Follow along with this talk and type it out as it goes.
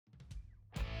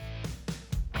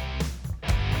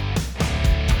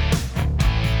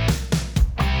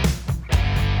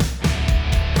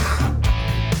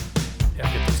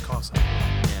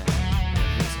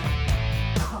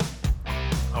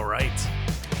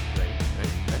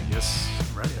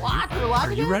live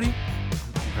Are again? you ready?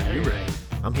 Are you ready?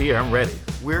 I'm here. I'm ready.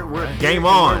 We're Game here,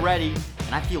 on. We're ready,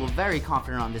 and I feel very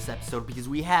confident on this episode because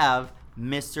we have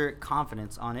Mr.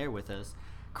 Confidence on air with us.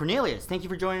 Cornelius, thank you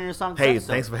for joining us on this Hey,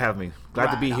 episode. thanks for having me.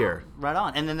 Glad to be here. Right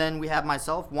on. And then we have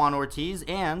myself, Juan Ortiz,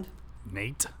 and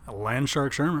Nate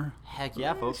Landshark Shermer. heck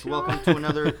yeah, folks. Welcome to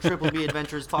another Triple B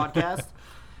Adventures podcast.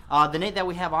 The Nate that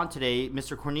we have on today,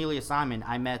 Mr. Cornelius Simon,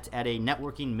 I met at a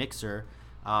networking mixer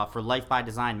for Life by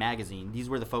Design magazine. These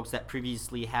were the folks that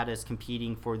previously had us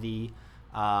competing for the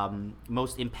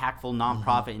most impactful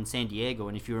nonprofit in San Diego.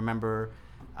 And if you remember,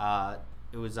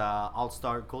 it was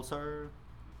All-Star, Gold Star?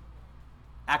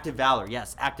 Active Valor,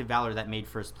 yes, Active Valor that made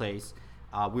first place.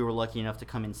 We were lucky enough to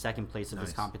come in second place of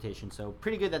this competition. So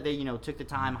pretty good that they, took the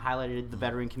time, highlighted the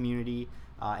veteran community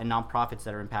and nonprofits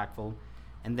that are impactful.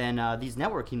 And then these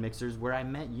networking mixers where I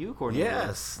met you, Cornelius.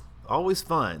 Yes, always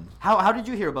fun. How did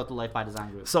you hear about the Life by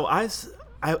Design group? So I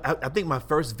think my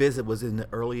first visit was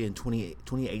early in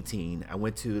 2018. I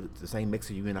went to the same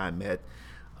mixer you and I met,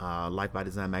 Life by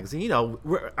Design magazine.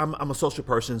 I'm a social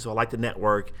person, so I like to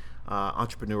network,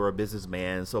 entrepreneur,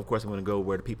 businessman. So of course I'm going to go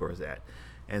where the people are at.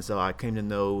 And so I came to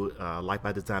know Life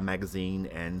by Design magazine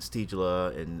and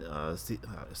Stigula and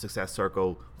Success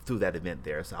Circle through that event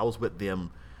there. So I was with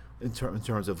them in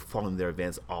terms of following their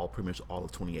events pretty much all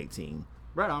of 2018.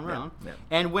 Right on. Yeah.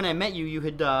 And when I met you, you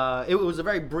had it was a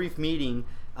very brief meeting,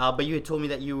 but you had told me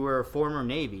that you were former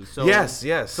Navy. So Yes.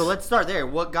 So let's start there.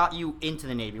 What got you into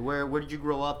the Navy? Where did you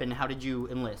grow up, and how did you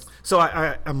enlist? So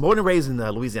I'm born and raised in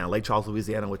Louisiana, Lake Charles,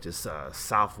 Louisiana, which is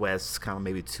southwest, kind of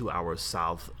maybe 2 hours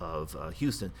south of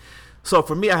Houston. So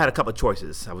for me, I had a couple of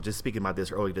choices. I was just speaking about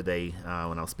this earlier today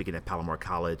when I was speaking at Palomar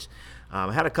College.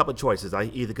 I had a couple of choices. I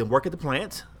either can work at the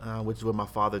plant, which is what my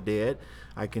father did.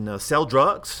 I can sell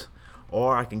drugs,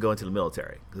 or I can go into the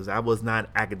military because I was not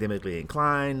academically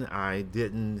inclined. I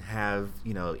didn't have,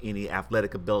 any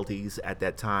athletic abilities at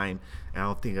that time. And I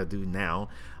don't think I do now.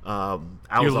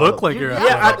 You look like you're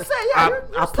I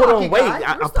put on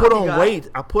weight.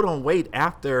 I put on weight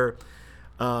after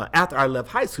I left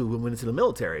high school and went into the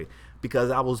military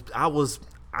because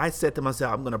I said to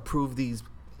myself, I'm going to prove these,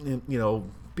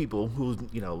 people who's,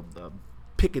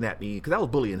 picking at me because I was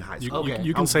bullied in high school.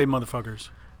 You can say motherfuckers.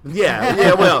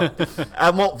 Yeah. Well, I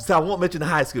won't mention the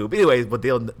high school, but anyways, but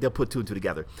they'll put two and two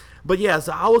together. But yeah,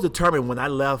 so I was determined when I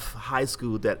left high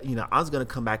school that I was going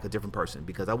to come back a different person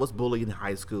because I was bullied in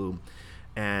high school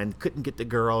and couldn't get the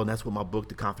girl, and that's what my book,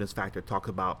 The Confidence Factor, talks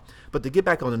about. But to get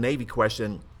back on the Navy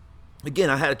question, again,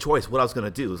 I had a choice what I was going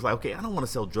to do. It's like, okay, I don't want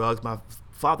to sell drugs. My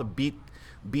father beat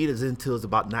us into us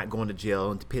about not going to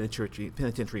jail and penitentiary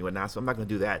and whatnot, so I'm not going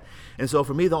to do that. And so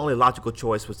for me, the only logical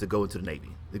choice was to go into the Navy,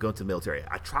 to go into the military.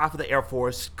 I tried for the Air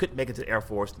Force, couldn't make it to the Air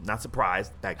Force, not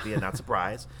surprised, back then, not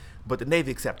surprised, but the Navy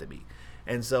accepted me.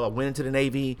 And so I went into the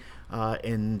Navy,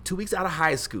 and 2 weeks out of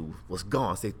high school, was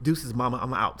gone. Say, deuces, mama,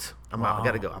 I'm out. I'm out. I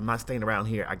got to go. I'm not staying around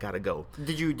here. I got to go.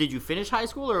 Did you finish high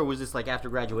school, or was this like after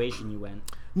graduation you went?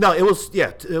 No, it was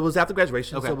after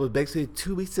graduation. Okay. So it was basically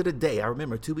 2 weeks to the day. I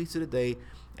remember 2 weeks to the day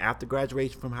after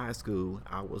graduation from high school,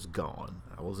 I was gone.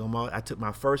 I took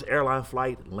my first airline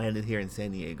flight, landed here in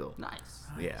San Diego. Nice.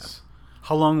 Yeah.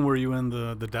 How long were you in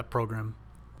the DEP program?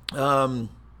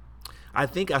 I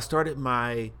think I started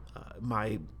my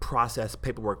process,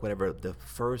 paperwork, whatever,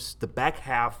 the back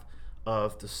half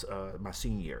of my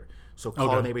senior year. So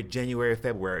call maybe January,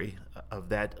 February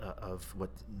of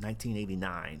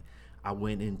 1989. I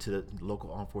went into the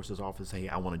local armed forces office saying, hey,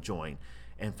 I want to join.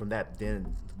 And from that,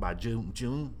 then by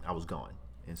June, I was gone.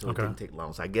 And so it didn't take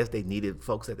long. So I guess they needed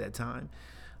folks at that time.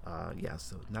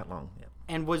 So not long. Yeah.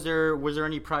 And was there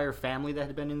any prior family that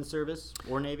had been in the service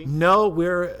or Navy? No,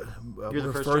 we're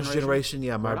the first generation.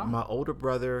 Yeah, Right on. my older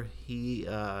brother, he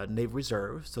Navy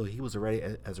Reserve, so he was already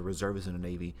as a reservist in the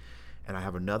Navy. And I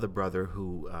have another brother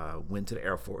who went to the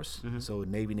Air Force. Mm-hmm. So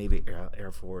Navy,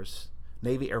 Air Force,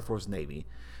 Navy, Air Force, Navy.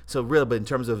 So really, but in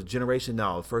terms of generation,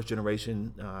 no, first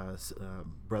generation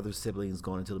brothers, siblings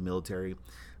going into the military.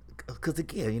 Because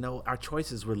again, our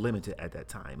choices were limited at that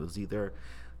time. It was either,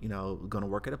 going to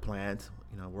work at a plant,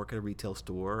 work at a retail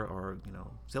store, or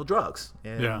sell drugs.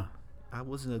 And Yeah. I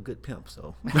wasn't a good pimp,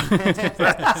 so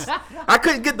I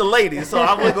couldn't get the ladies, so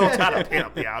I was gonna try to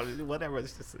pimp. Yeah, whatever.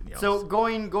 It's just, So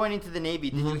going into the Navy,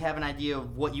 did you have an idea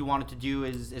of what you wanted to do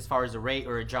as far as a rate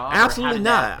or a job? Absolutely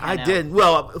not. I didn't.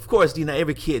 Well, of course,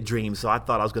 every kid dreams. So I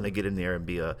thought I was going to get in there and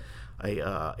be a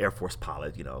Air Force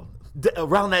pilot.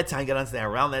 Around that time, you got to understand.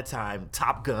 Around that time,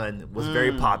 Top Gun was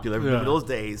very popular in those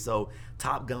days. So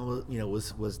Top Gun,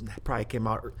 was probably came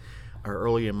out or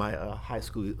early in my high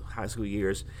school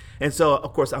years. And so,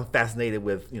 of course, I'm fascinated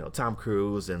with Tom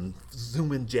Cruise and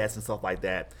zooming jets and stuff like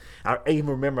that. I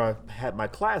even remember I had my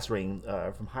class ring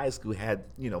from high school had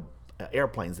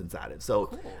airplanes inside it. So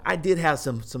cool. I did have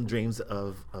some dreams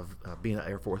of being an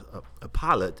Air Force a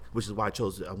pilot, which is why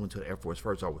I went to the Air Force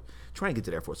first. I was trying to get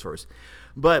to the Air Force first.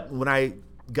 But when I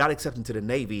got accepted to the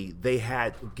Navy, they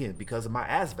had, again, because of my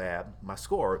ASVAB, my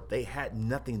score, they had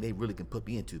nothing they really can put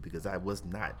me into because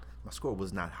my score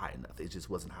was not high enough. It just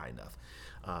wasn't high enough.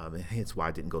 And hence why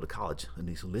I didn't go to college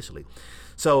initially.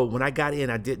 So when I got in,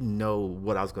 I didn't know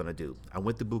what I was going to do. I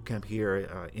went to boot camp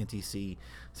here, NTC,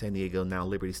 San Diego, now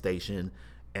Liberty Station.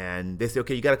 And they said,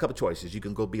 okay, you got a couple choices. You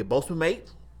can go be a boatman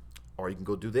mate, or you can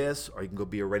go do this, or you can go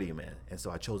be a radio man. And so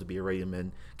I chose to be a radio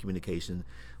man, communication.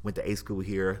 Went to A school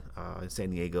here in San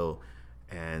Diego,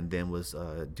 and then was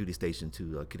duty station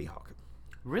to Kitty Hawk.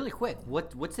 Really quick,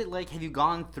 what's it like? Have you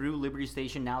gone through Liberty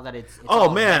Station now that it's all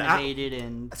all renovated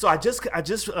and? So I just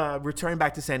returned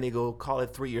back to San Diego, call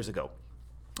it 3 years ago.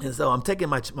 And so I'm taking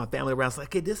my family around. It's like,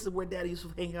 okay, this is where Daddy used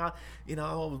to hang out.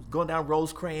 Going down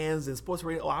Rosecrans and Sports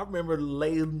Radio. Oh, I remember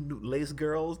Lace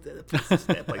Girls. That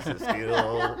place is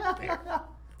still there.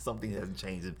 Something hasn't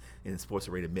changed in Sports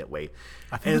Radio Midway.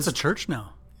 I think it's a church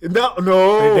now.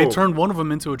 No. They turned one of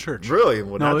them into a church. Really?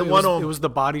 Well, no, it was the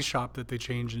body shop that they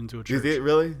changed into a church. Is it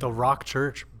really? The Rock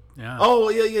Church. Yeah. Oh,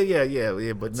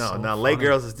 yeah. But no, so Lay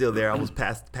Girls is still there. I was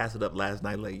passed it up last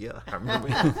night. Like, yeah, I remember.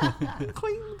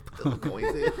 Clean.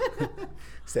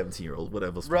 17-year-old,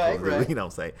 whatever. Right. You know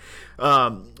what I'm saying?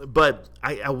 But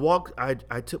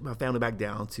I took my family back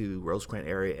down to Rosecrans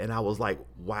area, and I was like,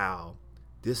 wow,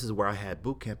 this is where I had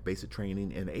boot camp basic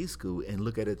training in A school, and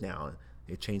look at it now.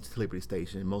 It changed to Liberty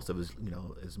Station. Most of it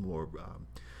is more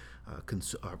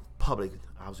public.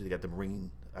 Obviously, they got the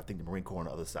Marine Corps on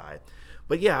the other side.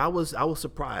 But yeah, I was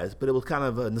surprised, but it was kind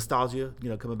of a nostalgia,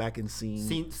 coming back and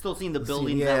still seeing the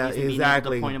buildings. Yeah, at least,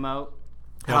 exactly. Being able to point them out.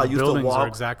 How I used to walk are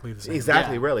exactly the same.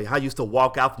 Exactly, really. How I used to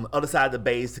walk out from the other side of the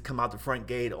base to come out the front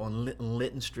gate on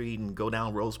Linton Street and go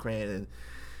down Rosecrans, and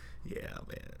yeah,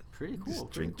 man. Pretty cool.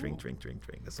 Just drink.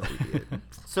 That's all we did.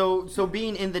 So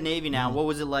being in the Navy now, what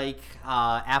was it like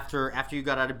after you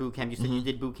got out of boot camp? You said you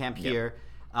did boot camp here.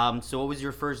 So what was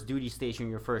your first duty station,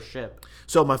 your first ship?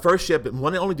 So my first ship,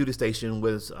 one and only duty station,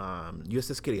 was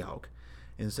USS Kitty Hawk.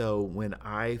 And so when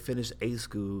I finished A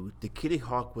school, the Kitty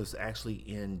Hawk was actually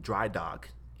in dry dock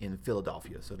in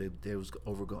Philadelphia. So they was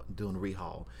doing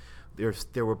rehaul.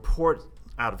 There were ports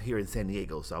out of here in San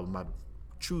Diego. So my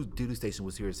true duty station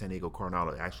was here in San Diego,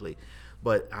 Coronado, actually.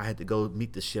 But I had to go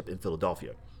meet the ship in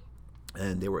Philadelphia.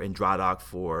 And they were in dry dock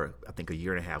for, I think, a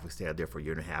year and a half. We stayed out there for a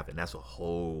year and a half, and that's a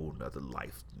whole nother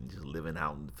life, just living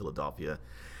out in Philadelphia.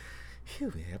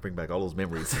 Phew, man, I bring back all those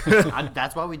memories.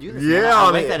 That's why we do this. Yeah, I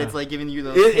like that. It's like giving you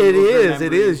those.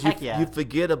 It is. Heck yeah. You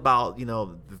forget about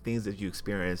the things that you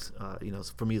experience.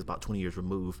 For me, it's about 20 years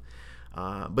removed.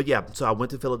 But yeah, so I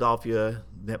went to Philadelphia,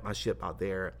 met my ship out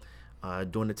there.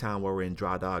 During the time where we were in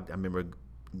dry dock, I remember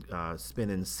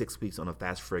spending 6 weeks on a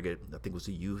fast frigate. I think it was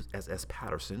the USS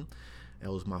Patterson. It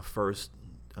was my first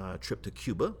trip to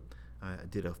Cuba. I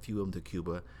did a few of them to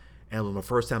Cuba. And it was my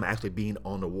first time actually being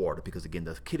on the water because, again,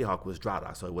 the Kitty Hawk was dry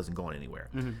dock, so it wasn't going anywhere.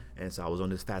 Mm-hmm. And so I was on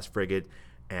this fast frigate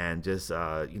and just,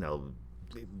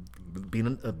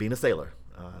 being a sailor.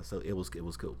 So it was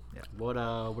cool. Yeah. What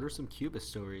are some Cuba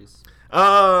stories?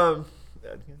 Shake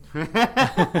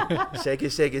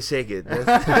it.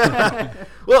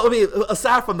 Well, I mean,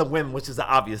 aside from the women, which is the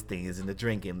obvious thing, is in the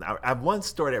drinking. I have one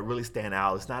story that really stand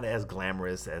out. It's not as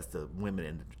glamorous as the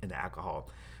women and the alcohol,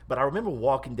 but I remember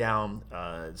walking down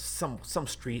some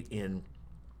street in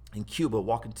Cuba,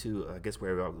 walking to I guess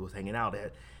where I was hanging out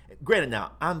at. Granted,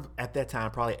 now I'm at that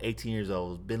time probably 18 years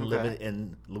old, been living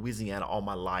in Louisiana all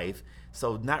my life,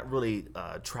 so not really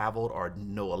traveled or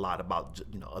know a lot about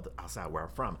outside where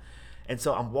I'm from. And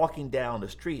so I'm walking down the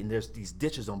street, and there's these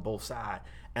ditches on both sides,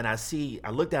 and I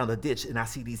look down the ditch, and I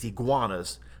see these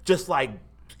iguanas, just like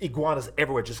iguanas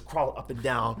everywhere, just crawl up and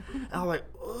down. And I'm like,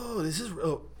 oh, this is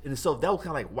real. And so that was kind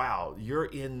of like, wow, you're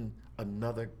in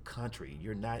another country.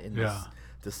 You're not in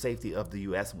the safety of the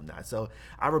U.S. and whatnot. So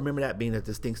I remember that being a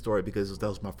distinct story because that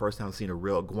was my first time seeing a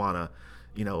real iguana,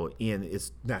 in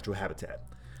its natural habitat.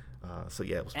 So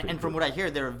yeah, it was. And from what I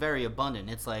hear, they're very abundant.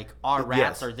 It's like our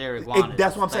rats are their iguanas.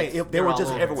 That's what I'm saying. They were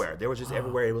just everywhere. They were just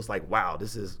everywhere. It was like, wow,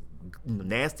 this is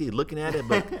nasty looking at it,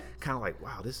 but kind of like,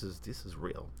 wow, this is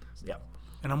real. Yeah.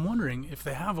 And I'm wondering if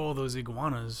they have all those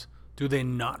iguanas, do they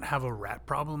not have a rat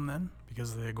problem then?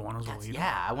 Because the iguanas will eat them?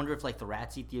 Yeah, I wonder if like the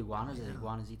rats eat the iguanas or the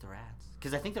iguanas eat the rats.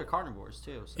 Because I think they're carnivores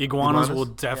too. So. Iguanas will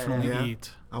definitely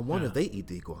eat. I wonder if they eat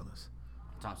the iguanas.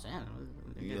 I'm saying.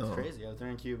 You It's know. crazy out there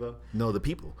in Cuba. No, the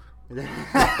people.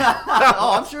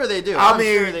 Oh, I'm sure they do. I'm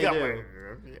sure they do.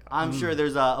 I'm sure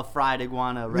there's a fried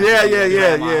iguana recipe that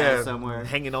Grandma has somewhere.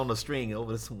 Hanging on the string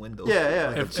over some window. Yeah.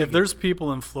 Like a If chicken. there's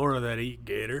people in Florida that eat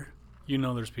gator, you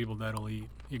know there's people that'll eat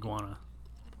iguana.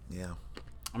 Yeah.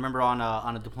 I remember on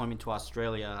a deployment to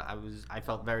Australia, I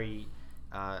felt very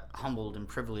humbled and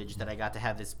privileged that I got to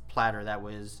have this platter that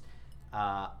was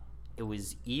it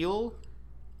was eel,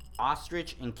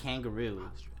 ostrich, and kangaroo.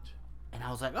 And I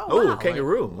was like, Oh, wow,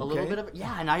 kangaroo, like, a little okay. bit of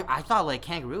yeah. And I thought like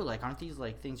kangaroo, like aren't these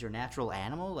like things your natural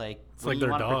animal? Like It's wouldn't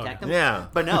like you their wanna dog. protect them? Yeah.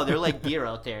 But no, they're like deer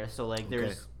out there. So like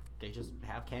Okay. they just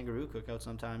have kangaroo cookouts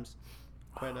sometimes.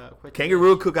 Quite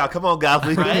Kangaroo cookout. Come on,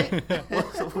 guys. Right?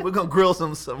 We're going to grill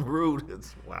some rude.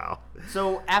 Wow.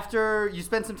 So after you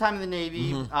spent some time in the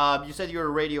Navy, Mm-hmm. you said you were a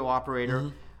radio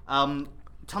operator.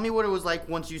 Tell me what it was like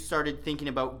once you started thinking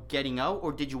about getting out,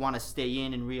 or did you want to stay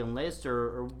in and re-enlist,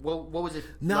 or what was it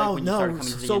like when you started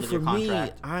coming to the So end of for your me,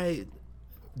 contract? I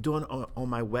doing on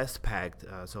my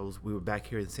Westpac. We were back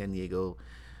here in San Diego,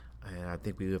 and I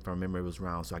think if I remember, it was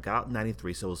around. So I got out in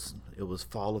 '93. So it was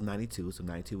fall of '92. So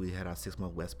 '92 we had our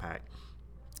 6-month Westpac,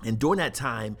 and during that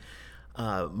time,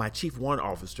 my chief warrant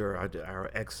officer, our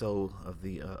XO of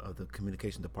the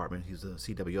communication department, he's a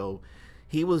CWO.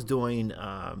 He was doing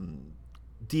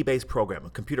D-based programming,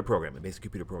 computer programming, basic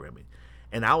computer programming.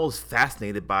 And I was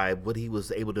fascinated by what he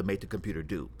was able to make the computer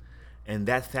do. And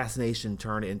that fascination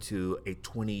turned into a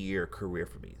 20-year career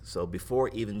for me. So before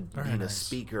even being a nice.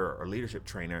 speaker or leadership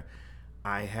trainer,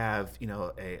 I have,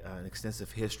 an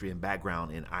extensive history and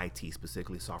background in IT,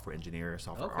 specifically software engineer,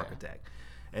 software Okay. architect.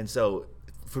 And so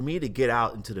for me to get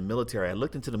out into the military, I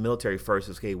looked into the military first.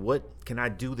 Okay, what can I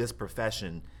do this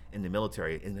profession in the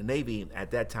military? In the Navy,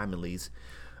 at that time at least,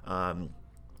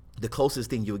 the closest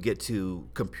thing you would get to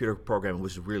computer programming,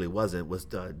 which really wasn't, was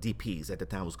the DPs. At the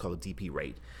time, it was called a DP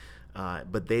rate.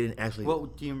 But they didn't actually.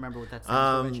 What do you remember what that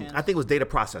stands for by chance? I think it was data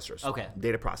processors. Okay.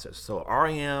 Data processors. So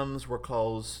REMs were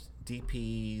close,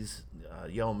 DPs,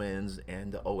 yeomans,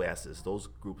 and the OSs. Those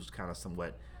groups kind of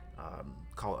somewhat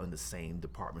call it in the same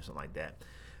department, something like that.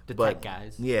 The tech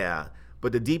guys. Yeah,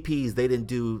 but the DPs they didn't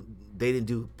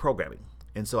do programming,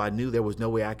 and so I knew there was no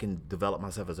way I can develop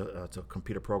myself as a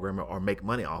computer programmer or make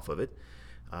money off of it.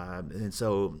 And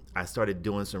so I started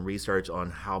doing some research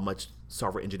on how much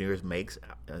software engineers makes,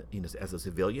 as a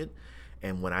civilian.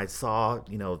 And when I saw,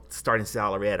 starting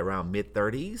salary at around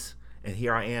mid-30s, and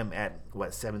here I am at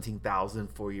 17,000,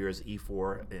 4 years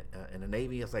E4 in the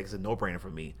Navy. It's like it's a no-brainer for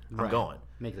me. I'm Right. going.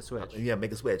 Make the switch. Yeah,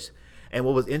 make a switch. And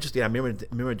what was interesting, I remember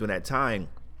during that time,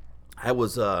 I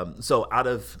was so out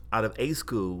of A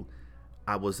school,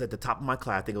 I was at the top of my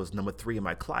class. I think it was number 3 in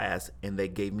my class, and they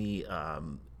gave me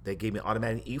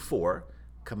automatic E4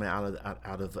 coming out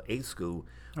of A school.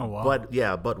 Oh,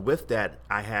 wow. But with that,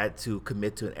 I had to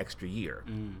commit to an extra year.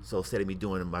 So instead of me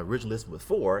doing my original list with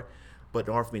 4, but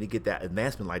in order for me to get that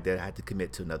advancement like that, I had to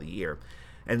commit to another year.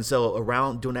 And so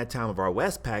during that time of our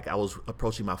Westpac, I was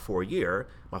approaching my 4th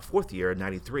year,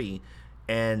 93.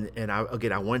 And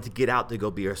I wanted to get out to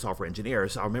go be a software engineer.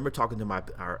 So I remember talking to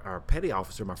our petty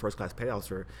officer, my first class petty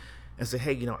officer, and said,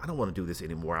 hey, I don't want to do this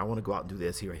anymore. I want to go out and do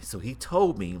this here. So he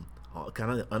told me,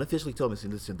 kind of unofficially told me,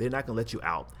 listen, they're not going to let you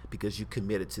out because you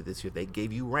committed to this here. They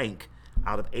gave you rank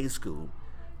out of A school.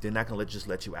 They're not going to just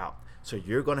let you out. So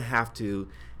you're going to have to,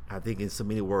 I think in so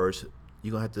many words,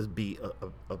 you're going to have to be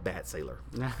a bad sailor.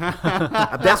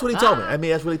 That's what he told me. I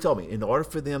mean, that's what he told me. In order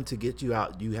for them to get you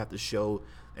out, you have to show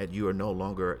that you are no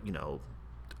longer,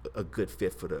 a good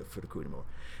fit for the crew anymore.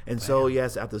 And so,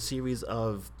 yes, after a series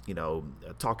of,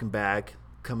 talking back,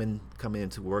 coming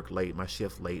into work late, my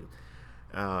shift late,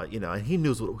 and he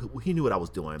knew what I was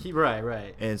doing.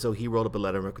 Right. And so he wrote up a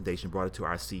letter of recommendation, brought it to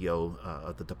our CEO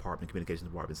of the department, communications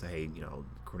department, and said, hey,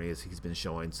 Cornelius, he's been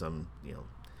showing some,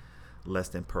 less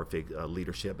than perfect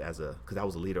leadership because I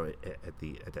was a leader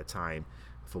at that time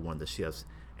for one of the shifts.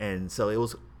 And so it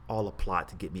was all a plot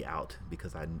to get me out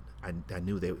because I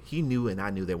knew he knew and I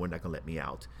knew they were not going to let me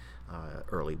out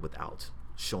early without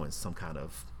showing some kind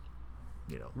of,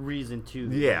 Reason to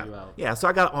get you out. Yeah. So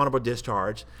I got an honorable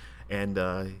discharge. And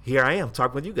here I am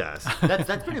talking with you guys.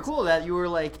 That's pretty cool that you were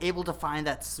like able to find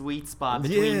that sweet spot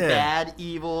between bad,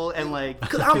 evil, and like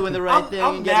doing the right thing.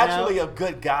 I'm and getting naturally out. a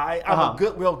good guy. I'm a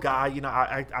good, real guy.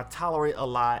 I tolerate a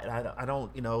lot. And I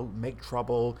don't, make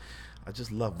trouble. I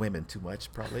just love women too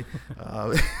much, probably.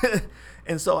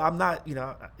 And so I'm not,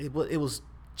 it was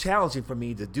challenging for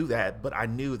me to do that, but I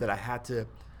knew that I had to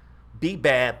be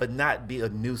bad, but not be a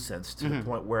nuisance to the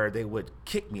point where they would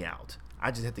kick me out.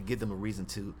 I just had to give them a reason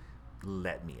to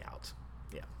let me out.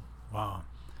 Yeah. Wow.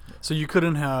 So you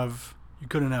couldn't have, you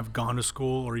couldn't have gone to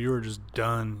school, or you were just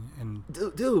done? And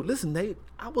Dude, listen, Nate.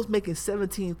 I was making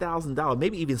 $17,000,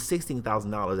 maybe even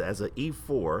 $16,000 as an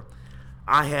E4.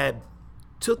 I had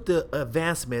took the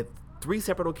advancement 4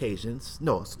 separate occasions.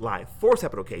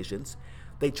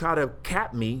 They try to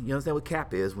cap me. You understand what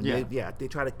cap is? They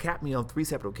try to cap me on 3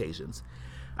 separate occasions.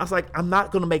 I was like, I'm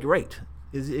not going to make rate.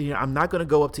 I'm not going to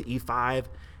go up to E5.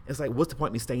 It's like, what's the point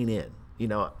of me staying in?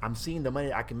 I'm seeing the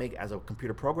money I can make as a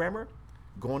computer programmer,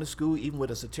 going to school, even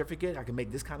with a certificate. I can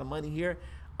make this kind of money here.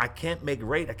 I can't make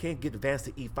rate. I can't get advanced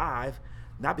to E5,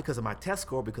 not because of my test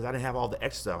score, because I didn't have all the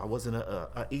extra stuff. I wasn't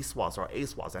a E-SWAS or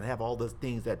A-SWAS. I didn't have all the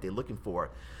things that they're looking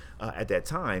for at that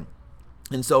time.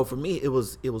 And so for me, it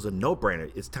was a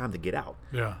no-brainer. It's time to get out.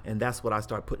 Yeah. And that's what I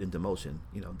started putting into motion,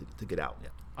 to get out. Yeah.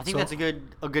 I think that's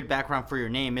a good background for your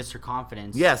name, Mr.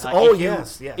 Confidence. Yes.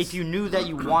 Yes. If you knew that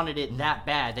you wanted it that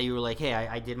bad, that you were like, hey,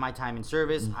 I did my time in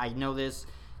service. I know this.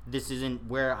 This isn't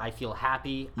where I feel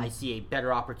happy. I see a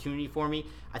better opportunity for me.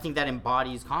 I think that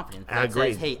embodies confidence. That I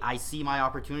agree. says, hey, I see my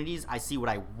opportunities. I see what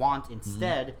I want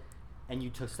instead. And you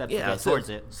took steps to get towards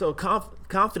it. So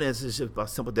confidence is just a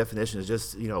simple definition. Is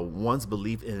just one's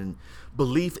belief in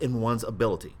one's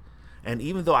ability. And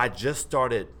even though I just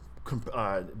started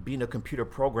being a computer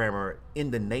programmer in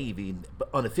the Navy, but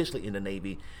unofficially in the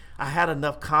Navy, I had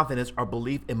enough confidence or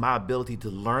belief in my ability to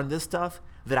learn this stuff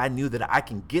that I knew that I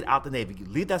can get out the Navy,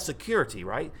 leave that security,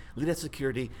 right? Leave that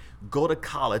security, go to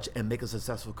college, and make a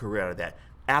successful career out of that.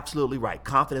 Absolutely right.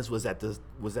 Confidence was at the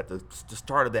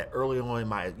start of that early on in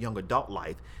my young adult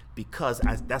life, because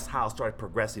that's how I started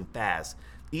progressing fast.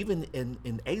 Even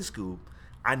in A school,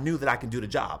 I knew that I can do the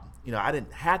job. I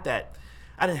didn't have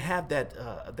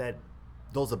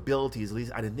those abilities. At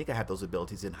least I didn't think I had those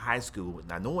abilities in high school.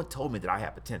 Now, no one told me that I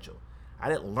had potential. I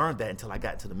didn't learn that until I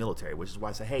got into the military, which is why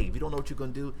I say, hey, if you don't know what you're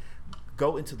going to do,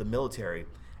 go into the military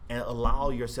and allow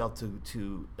yourself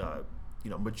to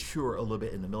mature a little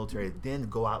bit in the military, then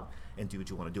go out and do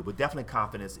what you want to do. But definitely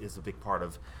confidence is a big part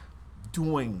of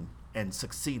doing and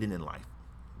succeeding in life.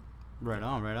 Right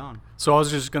on. So I was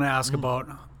just going to ask about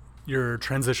your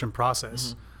transition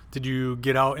process. Did you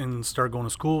get out and start going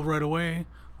to school right away,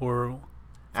 or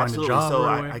find Absolutely. a job So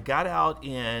right away? I got out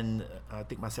in, I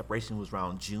think my separation was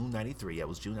around June 93. It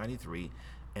was June 93.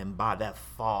 And by that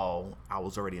fall, I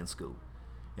was already in school.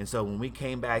 And so when we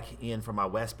came back in from my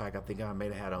Westpac, I think I may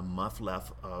have had a month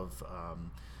left of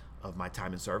my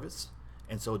time in service.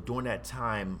 And so during that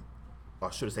time,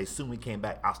 or should I say soon we came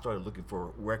back, I started looking for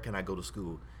where can I go to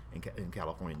school in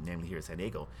California, namely here in San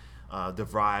Diego.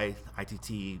 DeVry,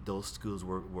 ITT, those schools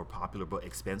were popular but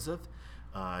expensive.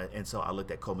 And so I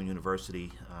looked at Coleman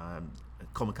University,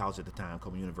 Coleman College at the time,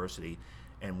 Coleman University,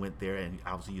 and went there and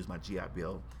obviously used my GI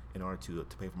Bill in order to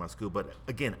pay for my school. But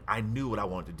again, I knew what I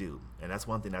wanted to do. And that's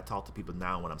one thing I talk to people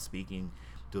now when I'm speaking,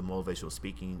 doing motivational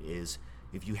speaking, is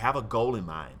if you have a goal in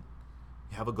mind,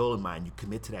 you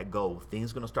commit to that goal,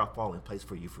 things are going to start falling in place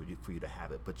for you to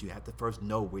have it. But you have to first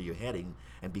know where you're heading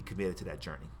and be committed to that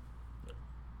journey.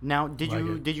 Now, did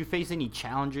you face any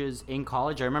challenges in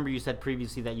college? I remember you said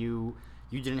previously that you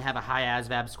didn't have a high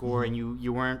ASVAB score, and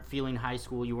you weren't feeling high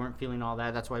school, you weren't feeling all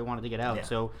that. That's why you wanted to get out. Yeah.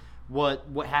 So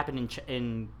what happened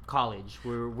in college?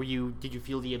 Did you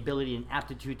feel the ability and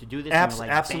aptitude to do this?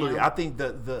 Absolutely. Bam? I think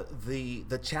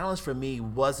the challenge for me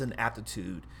wasn't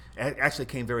aptitude. It actually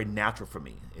came very natural for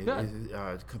me.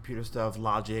 Computer stuff,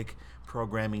 logic,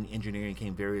 programming, engineering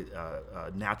came very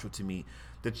natural to me.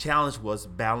 The challenge was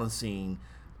balancing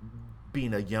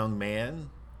being a young man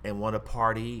and want to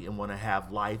party and want to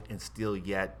have life and still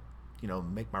yet,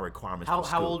 make my requirements for school.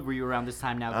 How old were you around this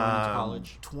time now going into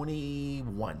college?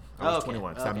 21. I was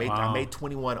 21. So okay. I made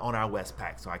 21 on our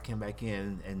Westpac. So I came back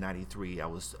in 93. I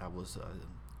was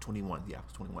 21. Yeah, I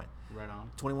was 21. Right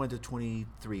on. 21 to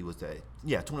 23 was that.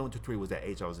 Yeah, 21 to 23 was that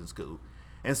age I was in school.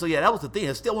 And so, that was the thing.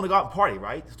 I still want to go out and party,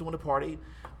 right? Still want to party.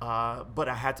 But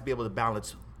I had to be able to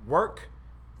balance work,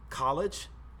 college,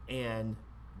 and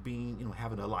being,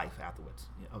 having a life afterwards,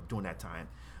 during that time.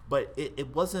 But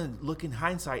it wasn't, looking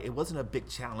hindsight, it wasn't a big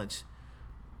challenge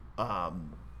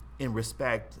in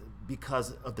respect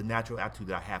because of the natural aptitude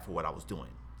that I had for what I was doing.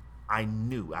 I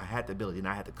knew I had the ability and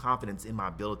I had the confidence in my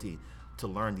ability to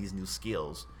learn these new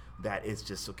skills that it's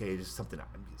just, okay, it's just something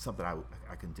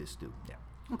I can just do, yeah.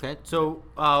 Okay, so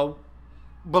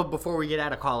but before we get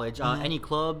out of college, any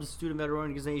clubs, student-led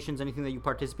organizations, anything that you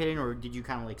participated in, or did you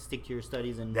kind of stick to your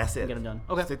studies and That's it. get them done?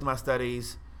 Okay. Stick to my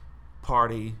studies,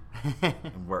 party,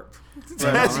 and work.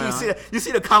 Right. You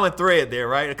see the common thread there,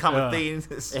 right? The common theme.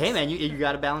 Hey, man, you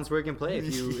got to balance work and play.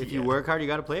 If you work hard, you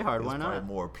got to play hard. Why not?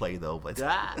 More play, though. But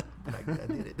but I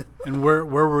did it. And where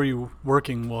were you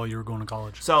working while you were going to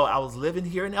college? So I was living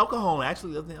here in El Cajon. I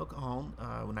actually lived in El Cajon.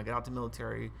 When I got out the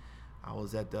military, I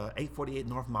was at 848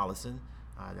 North Mollison.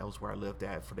 That was where I lived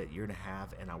at for that year and a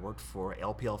half, and I worked for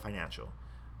LPL Financial.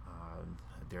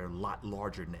 They're a lot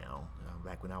larger now.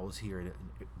 Back when I was here in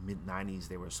the mid-'90s,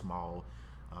 they were a small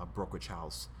brokerage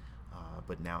house,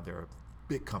 but now they're a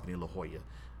big company in La Jolla.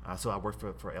 So I worked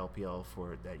for LPL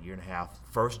for that year and a half.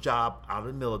 First job out of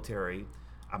the military.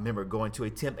 I remember going to a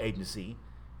temp agency,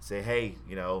 say, hey,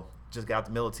 just got out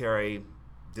the military.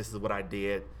 This is what I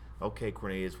did. Okay,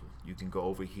 Cornelius, you can go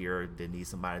over here. They need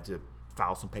somebody to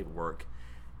file some paperwork.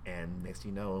 And next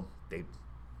thing you know, they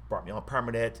brought me on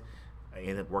permanent. I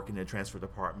ended up working in the transfer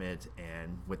department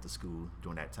and went to school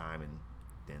during that time and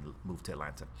then moved to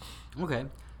Atlanta. Okay.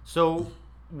 So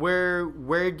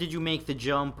where did you make the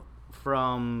jump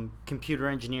from computer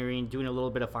engineering, doing a little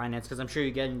bit of finance, because I'm sure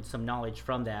you're getting some knowledge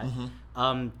from that,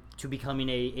 to becoming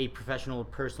a professional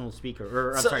personal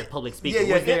speaker, public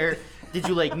speaker? Did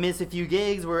you miss a few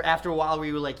gigs where after a while where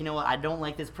you were like, you know what, I don't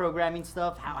like this programming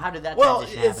stuff? How did that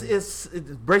transition happen? It's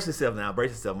brace yourself now.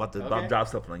 Brace yourself. I'm about to drop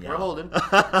something on you. We're holding.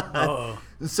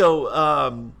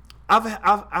 So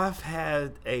I've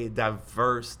had a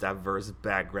diverse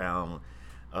background.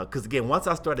 Because again, once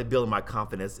I started building my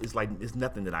confidence, it's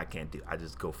nothing that I can't do. I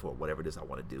just go for whatever it is I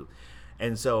want to do.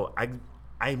 And so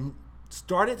I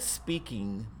started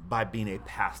speaking by being a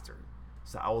pastor.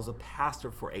 So I was a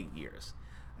pastor for 8 years.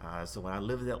 So when I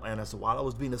lived in Atlanta, so while I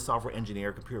was being a software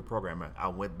engineer, computer programmer, I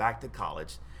went back to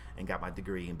college and got my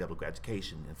degree in biblical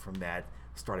education. And from that,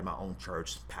 started my own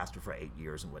church, pastored for 8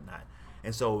 years and whatnot.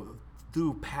 And so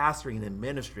through pastoring and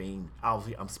ministering,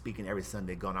 obviously I'm speaking every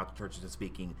Sunday, going out to churches and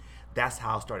speaking. That's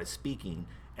how I started speaking.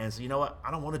 And so, you know what?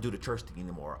 I don't want to do the church thing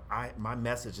anymore. My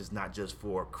message is not just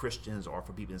for Christians or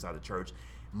for people inside the church.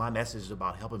 My message is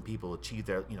about helping people achieve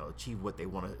what they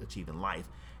want to achieve in life.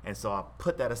 And so I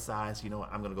put that aside. So, you know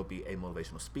what? I'm going to go be a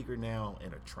motivational speaker now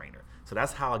and a trainer. So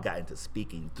that's how I got into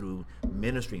speaking, through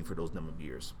ministering for those number of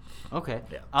years. Okay.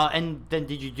 Yeah. And then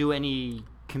did you do any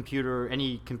computer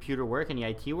work, any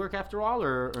IT work after all,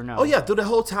 or no? Oh yeah, through the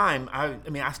whole time. I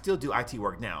mean, I still do IT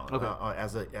work now. Okay.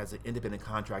 As an independent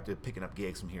contractor, picking up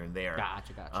gigs from here and there.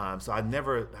 Gotcha. So I've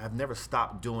never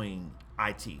stopped doing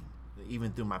IT.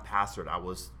 Even through my pastorate, I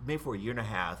was maybe for a year and a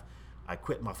half. I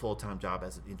quit my full-time job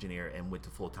as an engineer and went to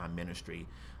full-time ministry.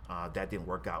 That didn't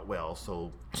work out well,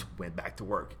 so went back to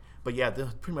work. But yeah,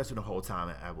 pretty much the whole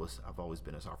time I've always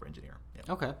been a software engineer.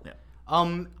 Yeah. Okay. Yeah.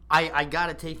 I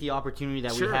gotta take the opportunity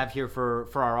that Sure. we have here for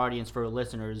our audience, for our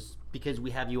listeners, because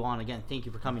we have you on again. Thank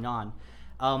you for coming on.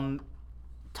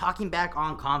 Talking back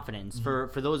on confidence,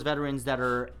 for those veterans that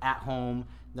are at home,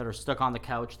 that are stuck on the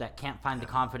couch, that can't find the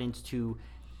confidence to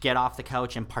get off the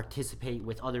couch and participate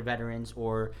with other veterans,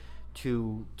 or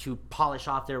to polish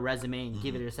off their resume and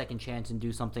give it a second chance and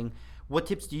do something. What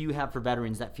tips do you have for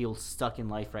veterans that feel stuck in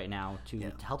life right now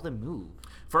to help them move?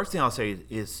 First thing I'll say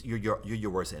is you're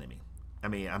your worst enemy. I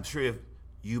mean, I'm sure if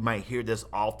you might hear this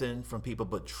often from people,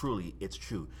 but truly, it's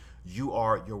true. You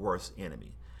are your worst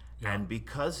enemy. Yeah. And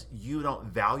because you don't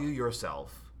value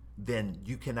yourself, then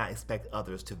you cannot expect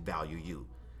others to value you.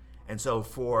 And so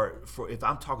for if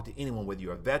I'm talking to anyone, whether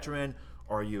you're a veteran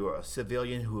or you're a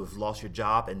civilian who has lost your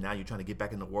job and now you're trying to get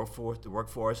back in the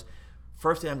workforce,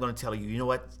 first thing I'm going to tell you, you know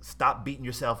what? Stop beating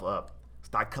yourself up.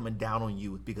 Stop coming down on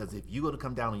you, because if you're going to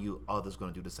come down on you, others are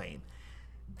going to do the same.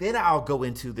 Then I'll go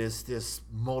into this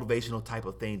motivational type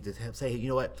of thing to say, you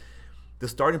know what? The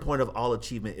starting point of all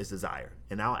achievement is desire.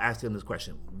 And I'll ask them this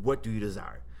question: what do you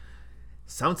desire?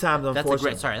 Sometimes,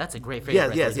 unfortunately, that's a great phrase.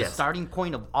 Yes. The starting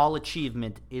point of all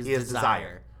achievement is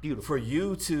desire. Beautiful. For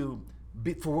you to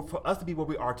be, for us to be where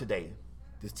we are today,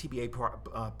 this TBA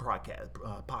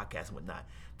podcast and whatnot,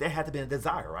 there had to be a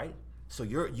desire, right? So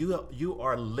you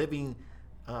are living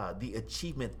the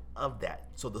achievement of that.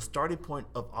 So the starting point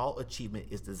of all achievement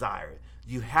is desire.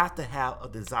 You have to have a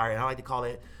desire, and I like to call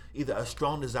it either a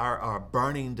strong desire or a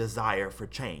burning desire for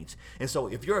change. And so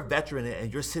if you're a veteran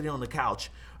and you're sitting on the couch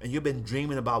and you've been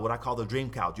dreaming about what I call the dream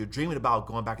couch, you're dreaming about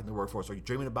going back in the workforce, or you're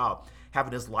dreaming about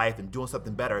having this life and doing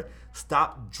something better,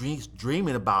 stop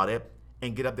dreaming about it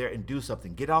and get up there and do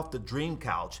something. Get off the dream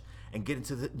couch and get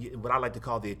into what I like to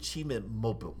call the achievement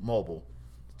mobile,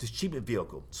 the achievement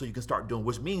vehicle, so you can start doing,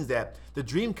 which means that the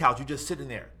dream couch, you're just sitting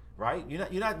there, right? You're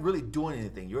not really doing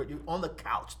anything. You're on the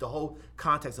couch, the whole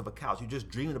context of a couch. You're just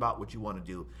dreaming about what you want to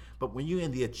do. But when you're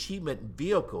in the achievement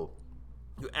vehicle,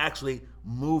 you're actually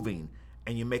moving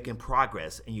and you're making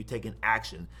progress and you're taking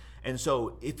action. And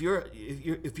so if you're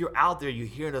out there, you're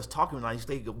hearing us talking about, you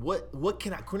say, what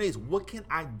can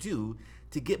I do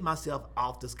to get myself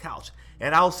off this couch?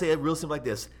 And I'll say it real simple like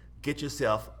this: get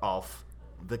yourself off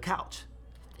the couch.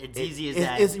 It's easy as it-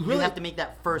 that. it's You really- have to make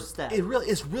that first step. It's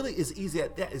really as easy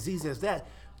as that.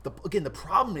 Again, the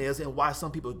problem is, and why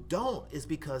some people don't, is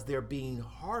because they're being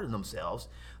hard on themselves.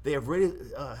 They have really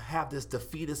have this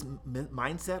defeatist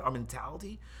mindset or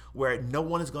mentality where no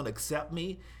one is going to accept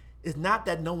me. It's not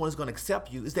that no one is going to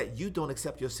accept you; it's that you don't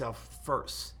accept yourself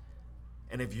first.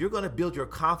 And if you're going to build your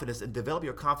confidence and develop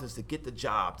your confidence to get the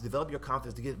job, to develop your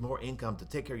confidence to get more income, to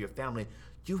take care of your family,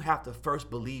 you have to first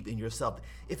believe in yourself.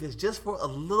 If it's just for a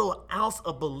little ounce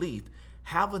of belief,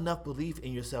 have enough belief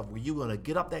in yourself where you're going to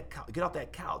get off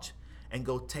that couch and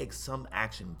go take some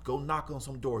action. Go knock on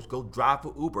some doors. Go drive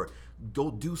for Uber. Go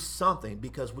do something,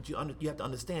 because what you have to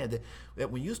understand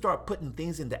that when you start putting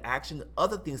things into action,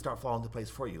 other things start falling into place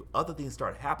for you. Other things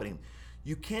start happening.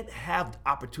 You can't have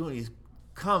opportunities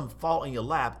fall in your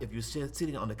lap if you're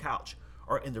sitting on the couch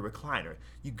or in the recliner.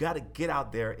 You got to get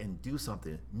out there and do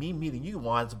something. Me meeting you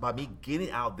once by me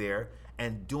getting out there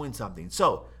and doing something.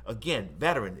 So again,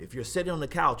 veteran, if you're sitting on the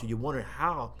couch and you're wondering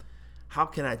how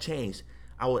can I change,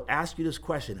 I would ask you this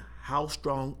question: how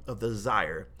strong of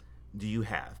desire do you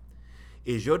have?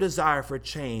 Is your desire for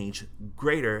change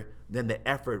greater than the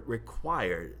effort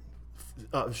required?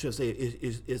 Should say,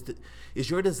 is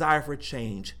your desire for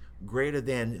change greater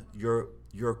than your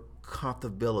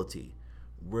comfortability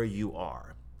where you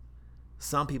are?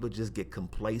 Some people just get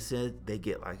complacent. They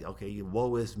get like, okay,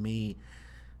 woe is me.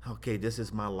 Okay, this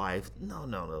is my life.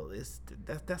 No.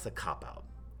 That's a cop out.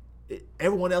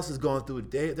 Everyone else is going through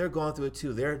it. They're going through it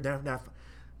too. They're not.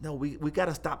 No, we got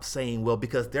to stop saying, well,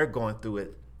 because they're going through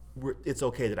it, it's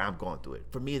okay that I'm going through it.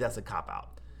 For me, that's a cop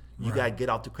out. You got to get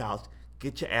off the couch,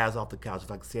 get your ass off the couch,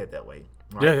 if I can say it that way.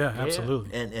 Right? Yeah,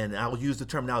 absolutely. And I'll use the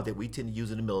terminology that we tend to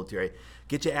use in the military: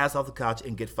 get your ass off the couch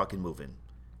and get fucking moving,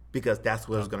 because that's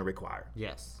what it's going to require.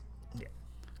 Yes. Yeah.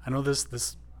 I know this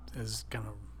is kind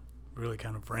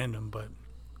of random, but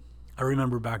I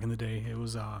remember back in the day, it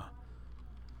was I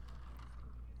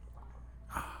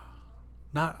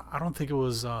don't think it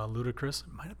was Ludacris.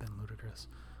 It might have been Ludacris,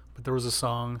 but there was a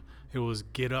song. It was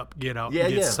 "Get Up, Get Out,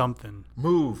 get Something."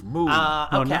 Move. No,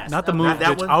 Outkast. not the move.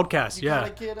 that It's one? Outkast, You yeah.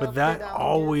 gotta get But up, that get out,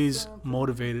 always get something.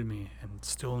 motivated me, and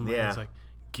still in my head, it's Yeah. like,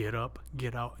 get up,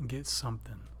 get out, and get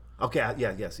something. Okay.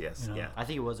 Yes. know? Yeah. I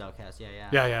think it was Outkast. Yeah.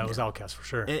 Yeah, it was Outkast for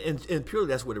sure. And purely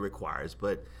that's what it requires.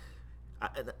 But I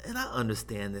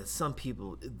understand that some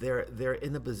people they're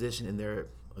in a position in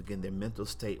their mental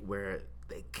state where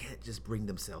they can't just bring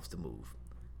themselves to move.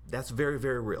 That's very,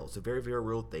 very real. It's a very, very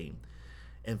real thing.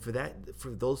 And for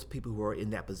those people who are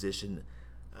in that position,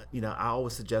 I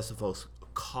always suggest to folks,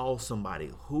 call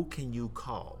somebody. Who can you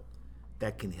call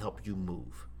that can help you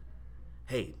move?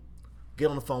 Hey, get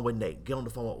on the phone with Nate. Get on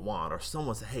the phone with Juan, or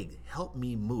someone say, hey, help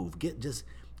me move.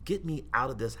 Get me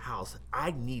out of this house. I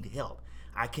need help.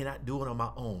 I cannot do it on my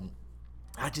own.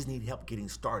 I just need help getting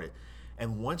started.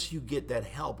 And once you get that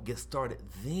help, get started,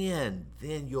 then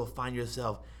you'll find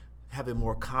yourself having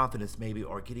more confidence, maybe,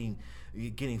 or getting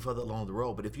further along the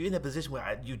road. But if you're in a position where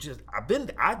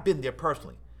I've been there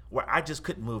personally, where I just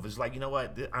couldn't move. It's like, you know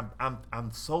what?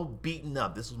 I'm so beaten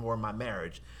up. This is more in my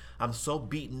marriage. I'm so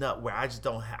beaten up where I just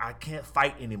I can't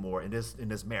fight anymore in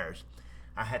this marriage.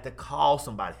 I had to call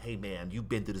somebody. Hey man, you've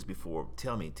been through this before.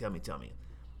 Tell me.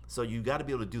 So you got to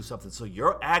be able to do something. So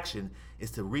your action is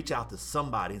to reach out to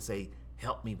somebody and say,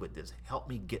 help me with this. Help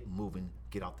me get moving.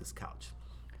 Get off this couch.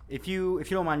 If you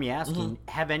don't mind me asking,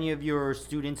 have any of your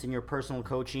students in your personal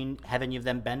coaching, have any of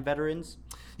them been veterans?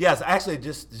 Yes, actually,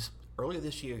 just earlier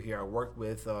this year here, I worked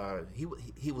with.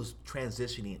 He was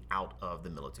transitioning out of the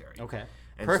military. Okay.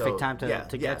 And Perfect so, time to yeah.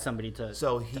 get somebody to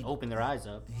open their eyes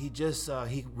up. He just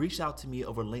he reached out to me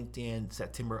over LinkedIn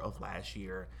September of last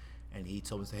year, and he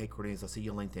told me, "Hey Cornelius, I see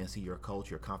you on LinkedIn. I see you're a coach.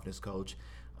 You're a confidence coach.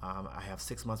 I have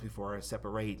 6 months before I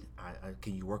separate.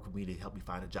 Can you work with me to help me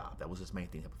find a job?" That was his main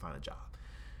thing, help me find a job.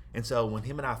 And so when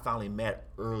him and I finally met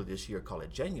earlier this year, call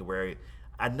it January,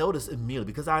 I noticed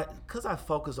immediately, because I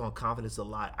focus on confidence a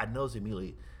lot. I noticed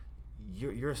immediately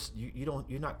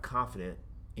you're not confident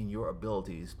in your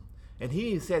abilities. And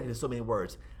he said it in so many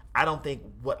words. I don't think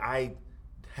what I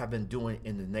have been doing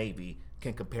in the Navy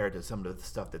can compare to some of the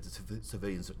stuff that the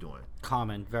civilians are doing.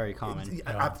 Common, very common.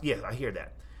 I hear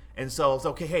that. And so it's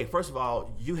okay. Hey, first of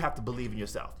all, you have to believe in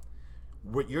yourself.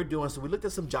 What you're doing. So we looked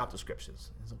at some job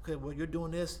descriptions. It's okay. Well, you're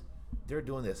doing this. They're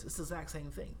doing this. It's the exact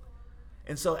same thing.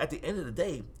 And so at the end of the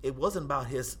day, it wasn't about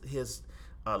his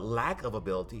lack of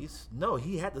abilities. No,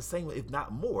 he had the same, if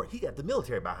not more. He got the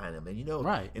military behind him. And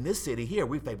right. In this city here,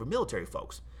 we favor military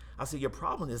folks. I said, your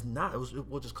problem is not,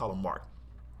 we'll just call him Mark.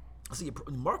 I said,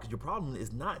 Mark, your problem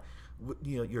is not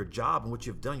your job and what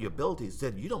you've done, your abilities.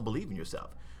 Said you don't believe in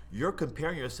yourself. you're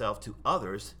comparing yourself to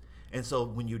others. And so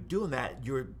when you're doing that,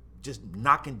 you're just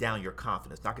knocking down your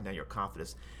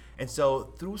confidence. And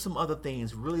so through some other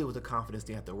things, really it was the confidence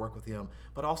they had to work with him,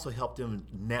 but also helped him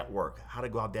network, how to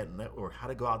go out there and network, how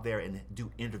to go out there and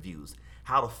do interviews,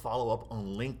 how to follow up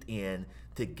on LinkedIn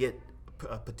to get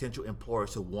potential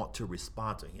employers to want to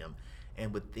respond to him.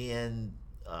 And within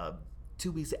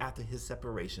 2 weeks after his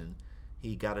separation,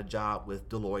 he got a job with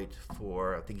Deloitte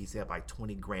for, I think he said, like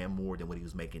 20 grand more than what he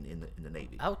was making in the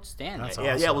Navy. Outstanding. That's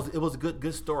Yeah, awesome. it was a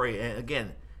good story. And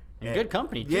again, And good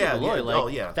company too. Yeah, Deloitte. yeah. Like, Oh,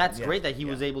 yeah. That's Yeah. great that he Yeah.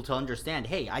 was able to understand.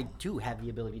 Hey, I do have the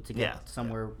ability to get Yeah.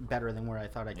 somewhere better than where I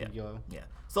thought I could go. Yeah.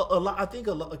 So I think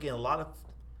a lot of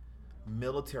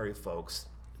military folks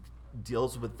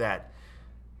deals with that.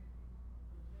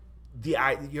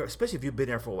 Especially if you've been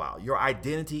there for a while, your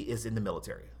identity is in the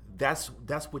military. That's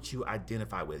what you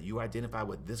identify with. You identify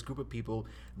with this group of people.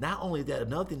 Not only that,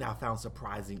 another thing that I found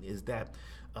surprising is that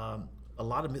a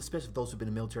lot of, especially those who've been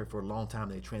in the military for a long time,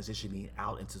 they transitioning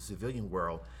out into the civilian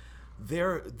world.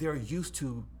 They're used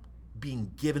to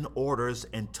being given orders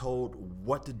and told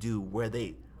what to do, where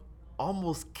they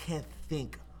almost can't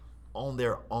think on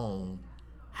their own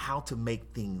how to make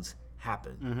things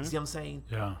happen. See what I'm saying?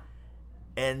 Yeah.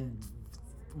 And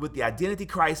with the identity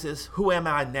crisis, who am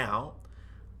I now?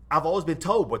 I've always been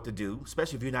told what to do,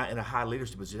 especially if you're not in a high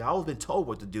leadership position. I've always been told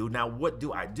what to do. Now, what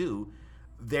do I do?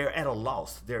 They're at a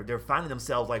loss. They're finding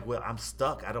themselves like, well, I'm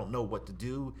stuck. I don't know what to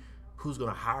do. Who's going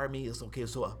to hire me? It's okay.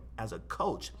 So as a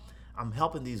coach, I'm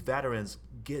helping these veterans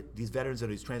or these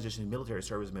transitioning military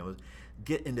service members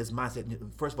get in this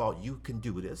mindset. First of all, you can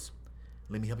do this.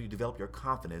 Let me help you develop your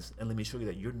confidence, and let me show you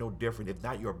that you're no different. If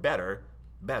not, you're better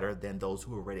than those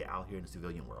who are already out here in the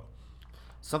civilian world.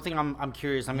 Something I'm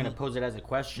curious. I'm going to pose it as a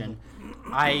question.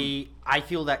 I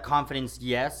feel that confidence,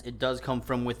 yes, it does come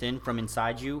from within, from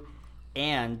inside you,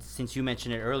 and since you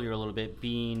mentioned it earlier a little bit,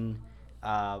 being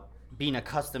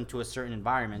accustomed to a certain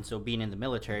environment, so being in the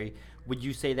military, would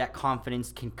you say that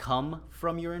confidence can come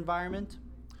from your environment?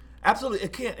 Absolutely,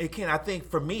 it can. I think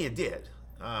for me, it did.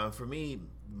 For me,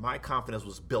 my confidence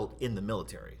was built in the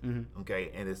military,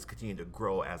 okay, and it's continued to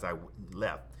grow as I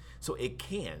left. So it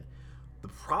can. The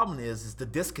problem is the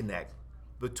disconnect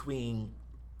between,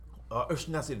 or should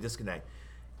not say the disconnect,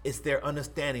 it's their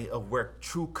understanding of where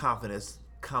true confidence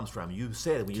comes from. You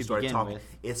said it when you started talking,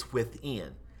 it's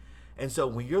within. And so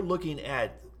when you're looking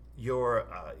at your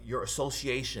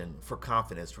association for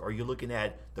confidence, or you're looking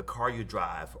at the car you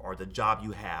drive, or the job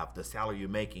you have, the salary you're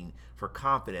making for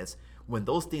confidence, when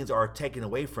those things are taken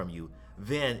away from you,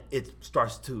 then it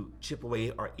starts to chip away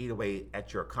or eat away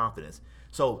at your confidence.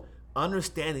 So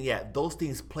understanding those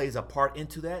things plays a part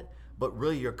into that, but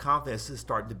really your confidence is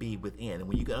starting to be within. And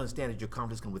when you can understand that your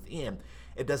confidence comes within,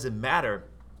 it doesn't matter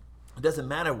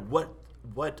what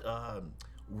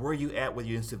where you at, whether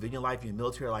you're in civilian life, your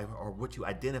military life, or what you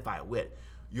identify with.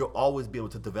 You'll always be able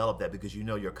to develop that because you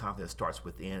know your confidence starts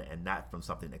within and not from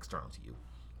something external to you.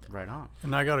 Right on.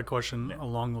 And I got a question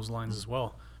along those lines as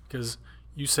well, because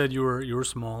you said you were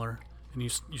smaller and you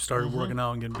started working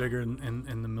out and getting bigger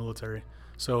in the military.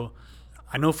 So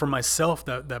I know for myself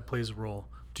that plays a role.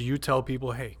 Do you tell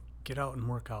people, hey, get out and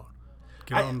work out?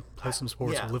 Get out and play some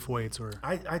sports or lift weights? Or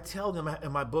I tell them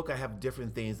in my book I have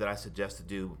different things that I suggest to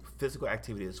do. Physical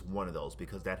activity is one of those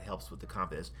because that helps with the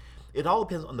confidence. It all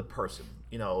depends on the person.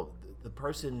 You know, the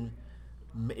person,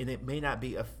 and it may not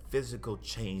be a physical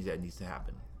change that needs to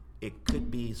happen. It could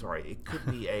be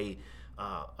a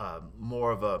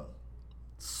more of a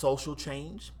social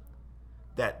change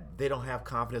that they don't have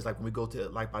confidence. Like when we go to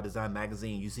Life by Design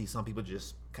magazine, you see some people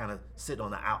just kind of sit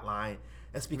on the outline.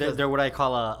 That's because they're what I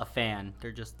call a fan.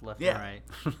 They're just left and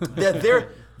right.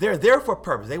 they're there for a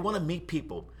purpose. They want to meet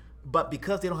people, but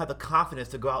because they don't have the confidence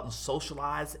to go out and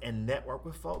socialize and network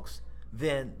with folks,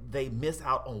 then they miss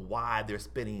out on why they're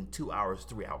spending 2 hours,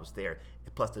 3 hours there,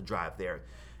 plus the drive there.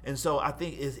 And so I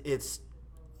think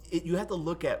you have to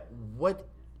look at what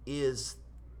is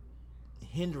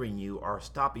hindering you or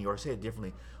stopping you, or say it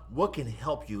differently, what can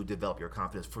help you develop your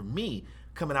confidence. For me,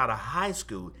 coming out of high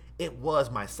school, it was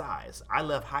my size. I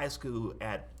left high school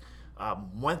at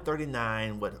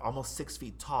 139, almost 6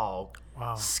 feet tall.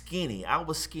 Wow. Skinny. I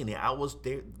was skinny. I was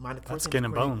there. My first That's name skin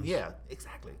and Cornelius. bones. Yeah,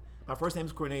 exactly. My first name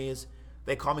is Cornelius.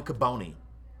 They call me Caboni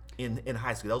in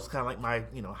high school. That was kind of like my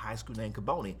high school name,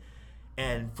 Caboni.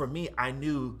 And for me, I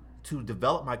knew to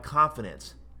develop my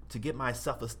confidence, to get my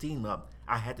self-esteem up,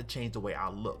 I had to change the way I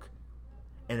look.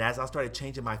 And as I started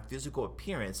changing my physical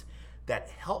appearance, that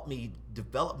helped me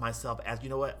develop myself as, you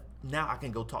know what, now I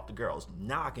can go talk to girls.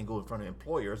 Now I can go in front of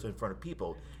employers, in front of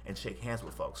people, and shake hands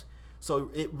with folks.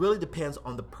 So it really depends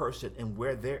on the person and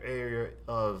where their area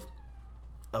of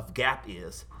of gap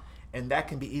is, and that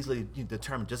can be easily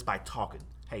determined just by talking.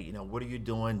 Hey, what are you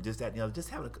doing? Just that, just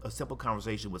having a simple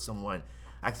conversation with someone.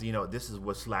 Actually, this is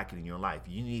what's lacking in your life.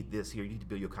 You need this here. You need to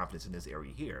build your confidence in this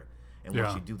area here. And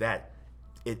once you do that,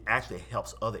 it actually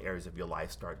helps other areas of your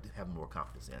life start having more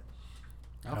confidence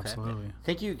in. Okay. Absolutely.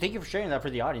 Thank you for sharing that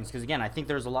for the audience, because again, I think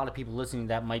there's a lot of people listening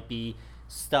that might be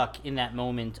stuck in that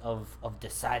moment of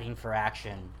deciding for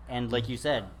action, and like you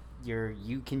said,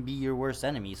 you can be your worst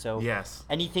enemy. So yes,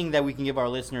 anything that we can give our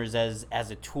listeners as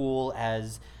a tool,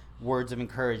 as words of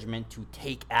encouragement to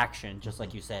take action, just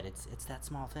like you said, it's that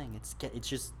small thing. It's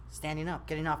just standing up,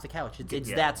 getting off the couch.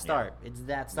 It's that start. It's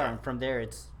that start, and from there,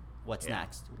 it's what's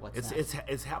next.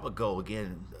 It's have a goal.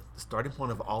 Again, the starting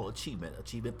point of all achievement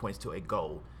points to a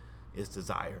goal, is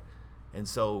desire. And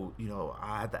so,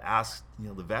 I had to ask,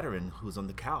 the veteran who's on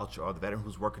the couch, or the veteran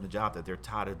who's working a job that they're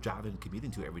tired of driving and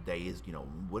commuting to every day, is,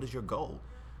 what is your goal?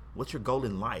 What's your goal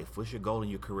in life? What's your goal in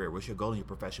your career? What's your goal in your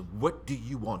profession? What do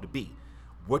you want to be?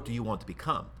 What do you want to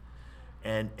become?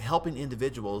 And helping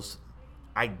individuals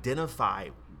identify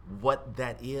what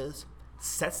that is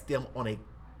sets them on a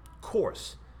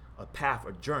course, a path,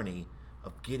 a journey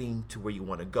of getting to where you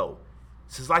want to go.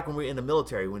 So it's like when we're in the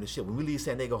military, when we leave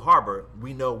San Diego Harbor,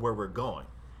 we know where we're going,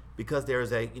 because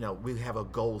there's we have a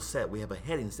goal set, we have a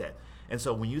heading set. And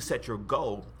so when you set your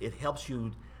goal, it helps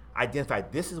you identify,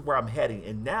 this is where I'm heading,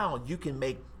 and now you can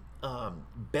make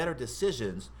better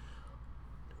decisions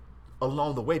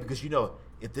along the way, because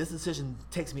if this decision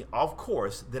takes me off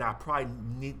course, then I probably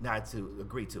need not to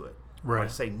agree to it, or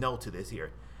say no to this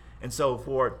here. And so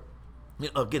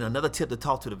again, another tip to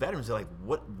talk to the veterans, they're like,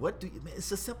 what do you, man,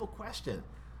 it's a simple question.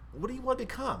 What do you want to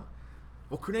become?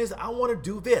 Well, Cornelius, I want to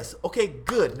do this. Okay,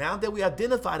 good. Now that we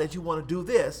identify that you want to do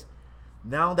this,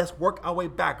 now let's work our way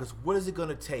backwards. What is it going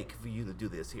to take for you to do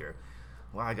this here?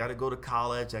 Well, I got to go to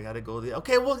college. I got to go there.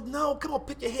 Okay, well, no, come on,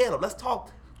 pick your head up. Let's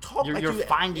talk. You're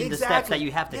finding the steps that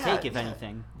you have to take, if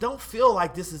anything. Don't feel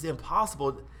like this is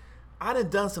impossible. I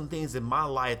done some things in my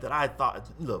life that I thought,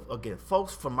 look, again,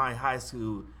 folks from my high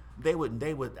school, they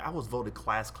would, I was voted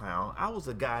class clown. I was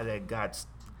a guy that got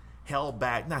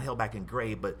not held back in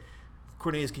grade, but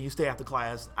Cornelius, can you stay after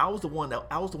class? I was the one that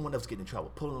was getting in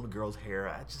trouble, pulling on the girl's hair.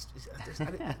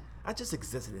 I just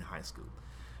existed in high school,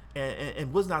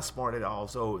 and was not smart at all.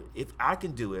 So if I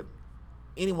can do it,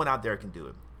 anyone out there can do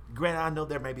it. Granted, I know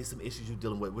there may be some issues you're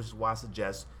dealing with, which is why I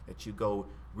suggest that you go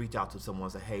reach out to someone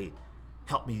and say, hey,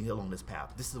 help me along this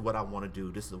path. This is what I want to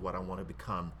do. This is what I want to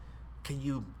become. Can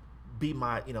you be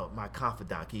my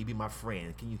confidant? Can you be my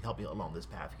friend? Can you help me along this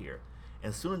path here?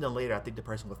 And sooner than later, I think the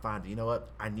person will find, you know what,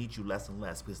 I need you less and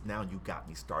less, because now you got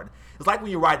me started. It's like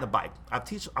when you're riding a bike. I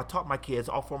taught my kids,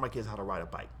 all four of my kids, how to ride a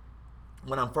bike.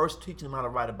 When I'm first teaching them how to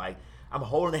ride a bike, I'm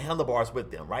holding the handlebars with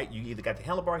them, right? You either got the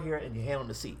handlebar here and your hand on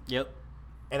the seat. Yep.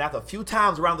 And after a few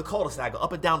times around the cul-de-sac,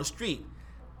 up and down the street,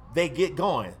 they get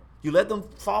going. You let them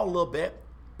fall a little bit,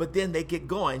 but then they get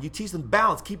going. You teach them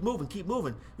balance, keep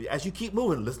moving. As you keep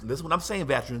moving, listen what I'm saying,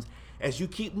 veterans. As you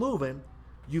keep moving,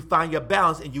 you find your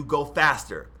balance and you go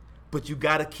faster. But you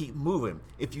got to keep moving.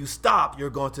 If you stop, you're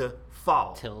going to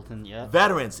fall. Tilting, yeah.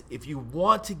 Veterans, if you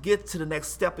want to get to the next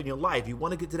step in your life, you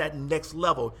want to get to that next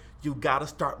level, you got to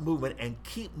start moving and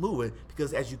keep moving,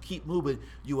 because as you keep moving,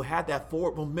 you will have that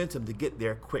forward momentum to get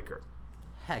there quicker.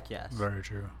 Heck yes. Very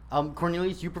true.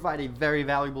 Cornelius, you provide a very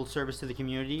valuable service to the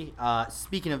community.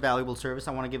 Speaking of valuable service,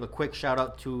 I want to give a quick shout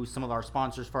out to some of our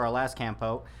sponsors for our last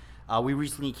campo. We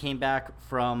recently came back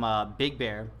from Big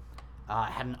Bear.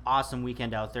 Had an awesome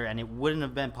weekend out there, and it wouldn't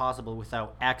have been possible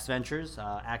without Axe Ventures.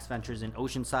 Axe Ventures in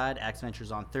Oceanside, Axe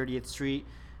Ventures on 30th Street,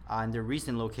 and their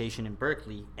recent location in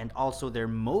Berkeley, and also their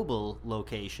mobile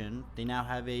location. They now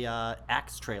have a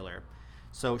Axe trailer.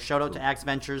 So shout out to Axe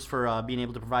Ventures for being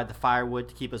able to provide the firewood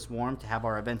to keep us warm, to have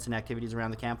our events and activities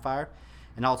around the campfire,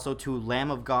 and also to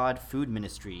Lamb of God Food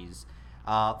Ministries.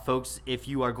 Folks, if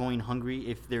you are going hungry,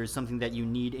 if there's something that you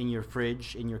need in your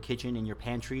fridge, in your kitchen, in your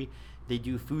pantry, they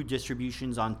do food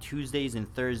distributions on Tuesdays and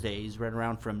Thursdays, right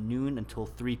around from noon until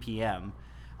 3 p.m.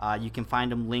 You can find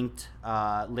them linked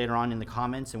later on in the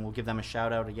comments, and we'll give them a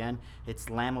shout out again. It's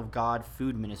Lamb of God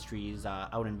Food Ministries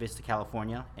out in Vista,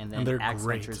 California, and then Axe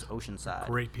Ventures Oceanside.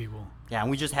 Great people. Yeah,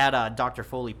 and we just had Dr.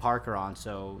 Foley Parker on,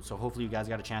 so hopefully you guys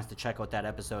got a chance to check out that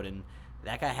episode. And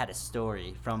that guy had a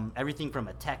story, from everything from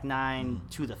a Tech 9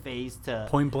 to the Phase to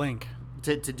point blank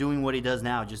to doing what he does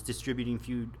now, just distributing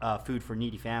food for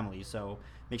needy families. So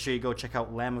make sure you go check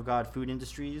out Lamb of God Food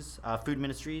Ministries,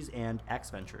 and Axe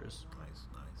Ventures. Nice.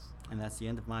 And that's the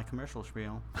end of my commercial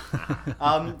spiel.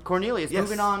 Cornelius, yes.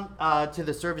 Moving on to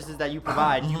the services that you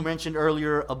provide. You mentioned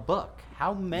earlier a book.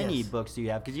 How many books do you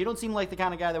have? Because you don't seem like the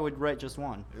kind of guy that would write just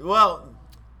one. Well,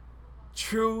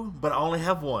 True, but I only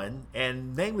have one,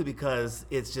 and namely because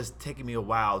it's just taking me a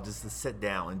while just to sit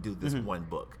down and do this one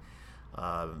book.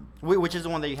 Which is the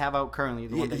one that you have out currently?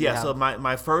 The one that you have? So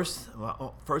my first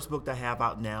book that I have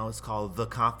out now is called The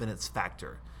Confidence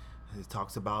Factor. It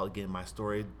talks about, again, my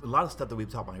story, a lot of stuff that we've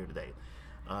talked about here today.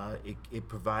 It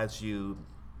provides you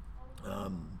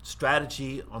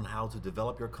strategy on how to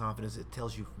develop your confidence. It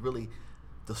tells you really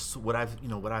what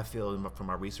I feel from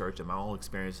my research and my own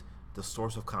experience. The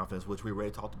source of confidence, which we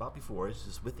already talked about before, is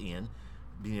just within,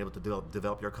 being able to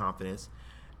develop your confidence.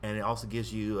 And it also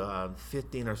gives you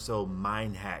 15 or so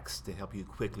mind hacks to help you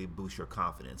quickly boost your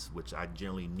confidence, which I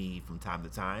generally need from time to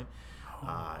time.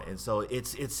 And so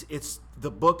it's the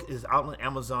book is out on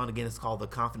Amazon. Again, it's called The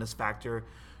Confidence Factor.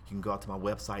 You can go out to my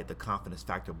website,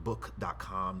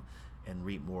 theconfidencefactorbook.com, and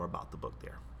read more about the book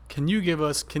there. Can you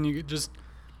just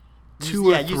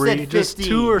two or you three? Said just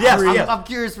 15. two or Yes, three. yes. I'm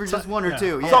curious for just one or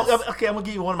two. Yes. So, okay, I'm gonna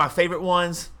give you one of my favorite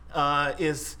ones.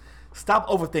 Is stop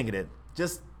overthinking it.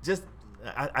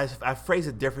 I phrase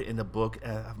it different in the book.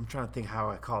 I'm trying to think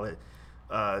how I call it.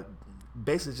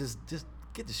 Basically, just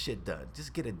get the shit done.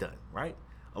 Just get it done, right?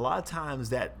 A lot of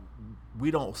times that we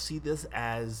don't see this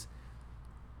as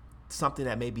something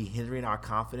that may be hindering our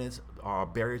confidence or a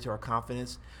barrier to our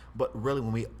confidence, but really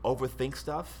when we overthink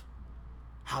stuff,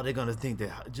 how they're going to think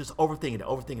that, just overthinking.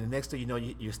 The next thing you know,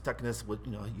 you're stuck in this, what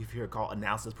you hear called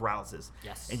analysis paralysis.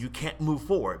 Yes. And you can't move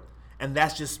forward. And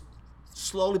that's just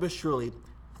slowly but surely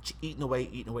eating away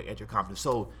at your confidence.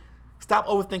 So stop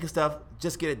overthinking stuff.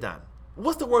 Just get it done.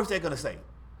 What's the worst they're going to say?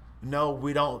 No,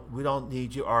 we don't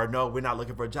need you, or no, we're not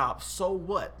looking for a job. So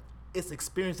what? It's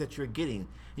experience that you're getting.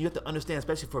 You have to understand,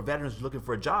 especially for veterans looking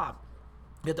for a job,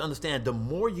 you have to understand the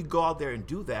more you go out there and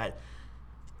do that,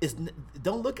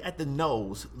 don't look at the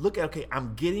no's. Look at, okay,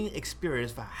 I'm getting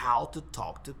experience for how to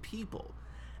talk to people.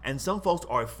 And some folks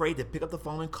are afraid to pick up the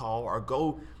phone and call or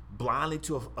go blindly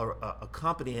to a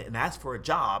company and ask for a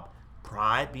job.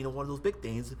 Pride being one of those big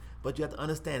things. But you have to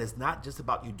understand it's not just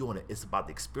about you doing it. It's about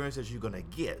the experiences you're going to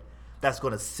get that's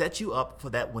going to set you up for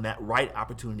that when that right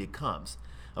opportunity comes.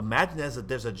 Imagine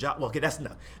there's a job. Well, okay, that's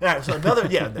enough. All right, so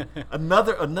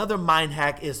another mind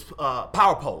hack is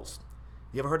power poles.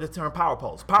 You ever heard the term power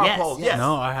poles? Power poles, yes.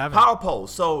 No, I haven't. Power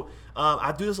poles. So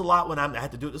I do this a lot when I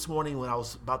had to do it this morning when I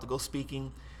was about to go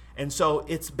speaking. And so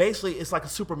it's like a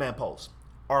Superman pose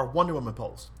or a Wonder Woman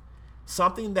pose.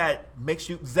 Something that makes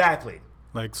you exactly.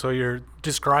 Like, so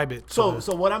describe it. So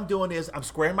what I'm doing is I'm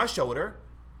squaring my shoulder,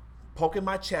 poking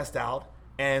my chest out,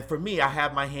 and for me, I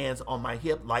have my hands on my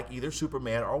hip like either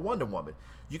Superman or Wonder Woman.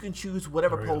 You can choose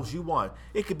whatever pose you want.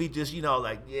 It could be just,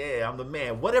 like, yeah, I'm the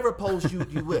man. Whatever pose you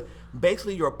will.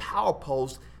 Basically, your power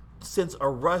pose sends a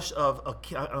rush of, I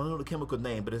don't know the chemical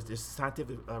name, but there's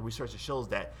scientific research that shows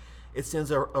that it sends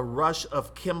a rush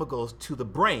of chemicals to the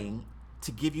brain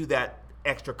to give you that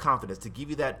extra confidence, to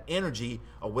give you that energy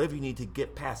or whatever you need to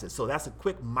get past it. So that's a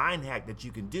quick mind hack that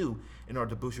you can do in order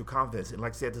to boost your confidence. And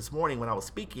like I said this morning when I was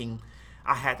speaking,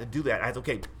 I had to do that. I had to,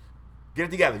 okay, get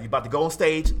it together. You're about to go on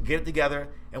stage, get it together.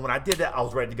 And when I did that, I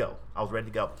was ready to go.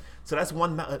 So that's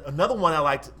one. Another one I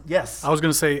liked. Yes. I was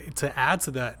going to say, to add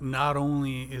to that, not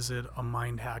only is it a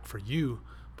mind hack for you,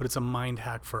 but it's a mind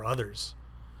hack for others.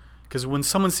 Because when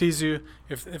someone sees you,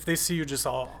 if they see you just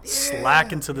all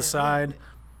slacking to the side,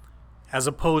 as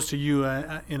opposed to you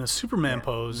in a Superman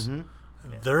pose,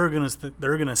 they're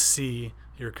gonna see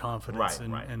your confidence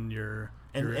and your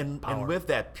power. And with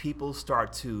that, people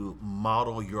start to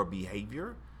model your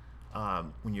behavior.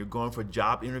 When you're going for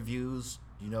job interviews,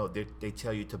 they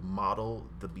tell you to model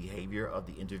the behavior of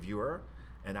the interviewer,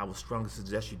 and I would strongly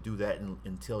suggest you do that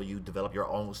until you develop your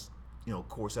own,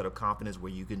 core set of confidence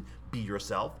where you can be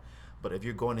yourself. But if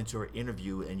you're going into an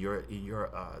interview and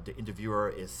the interviewer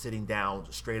is sitting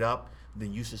down straight up,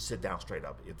 then you should sit down straight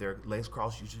up. If their legs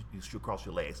crossed, you should cross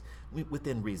your legs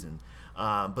within reason.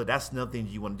 But that's another thing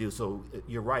you want to do. So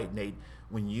you're right, Nate.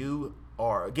 When you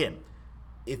are, again,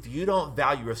 if you don't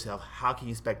value yourself, how can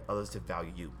you expect others to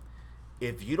value you?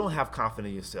 If you don't have confidence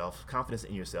in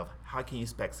yourself, how can you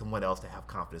expect someone else to have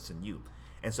confidence in you?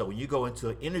 And so when you go into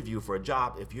an interview for a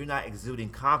job, if you're not exuding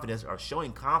confidence or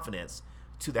showing confidence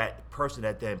to that person,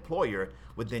 at the employer,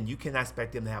 well, then you cannot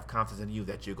expect them to have confidence in you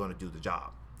that you're going to do the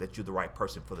job, that you're the right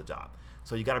person for the job.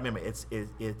 So you got to remember, it's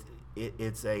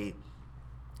a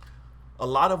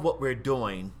lot of what we're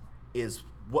doing is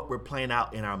what we're playing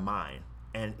out in our mind.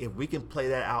 And if we can play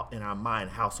that out in our mind,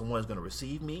 how someone is going to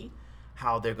receive me,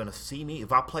 how they're going to see me,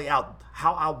 if I play out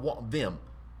how I want them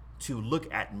to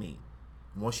look at me,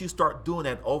 once you start doing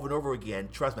that over and over again,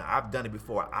 trust me, I've done it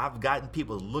before. I've gotten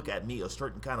people to look at me a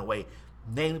certain kind of way,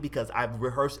 namely because I've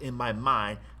rehearsed in my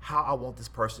mind how I want this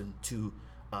person to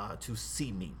to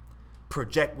see me.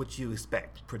 Project what you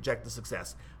expect. Project the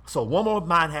success. So one more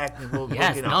mind hack, and we'll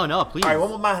Yes, get on. no, please. All right, one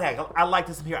more mind hack. I like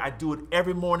this here. I do it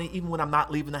every morning, even when I'm not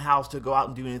leaving the house to go out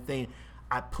and do anything.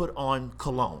 I put on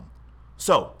cologne.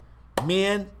 So,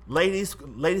 men, ladies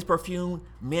perfume,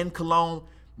 men cologne.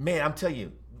 Man, I'm telling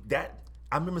you that.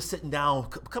 I remember sitting down a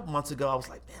couple months ago. I was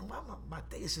like, man, why my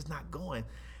day is just not going?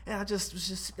 And I just was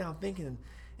just sitting down thinking,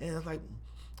 and I was like,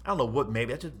 I don't know what.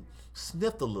 Maybe I just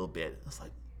sniffed a little bit. I was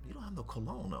like, you don't have no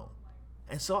cologne though.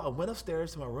 And so I went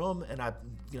upstairs to my room, and I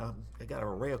got an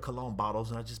array of cologne bottles,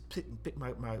 and I just picked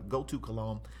my go-to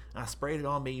cologne, and I sprayed it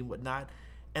on me and whatnot.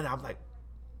 And I'm like,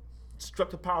 struck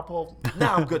the power pole.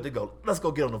 Now I'm good to go. Let's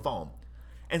go get on the phone.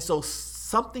 And so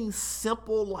something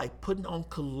simple like putting on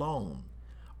cologne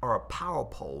or a power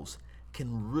pose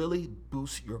can really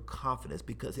boost your confidence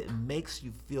because it makes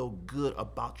you feel good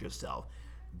about yourself.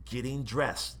 Getting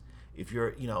dressed. If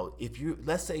you're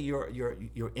let's say you're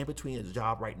in between a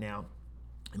job right now,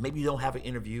 and maybe you don't have an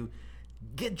interview,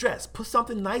 get dressed. Put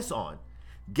something nice on.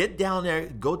 Get down there.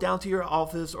 Go down to your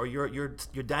office or your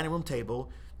dining room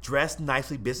table. Dress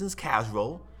nicely, business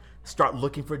casual. Start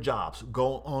looking for jobs.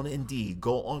 Go on Indeed.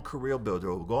 Go on Career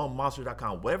Builder. Go on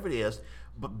Monster.com. Whatever it is,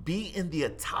 but be in the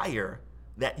attire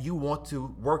that you want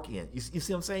to work in. You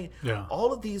see what I'm saying? Yeah.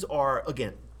 All of these are,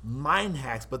 again, mind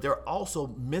hacks, but they're also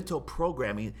mental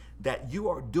programming that you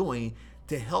are doing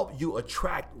to help you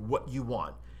attract what you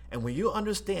want. And when you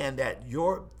understand that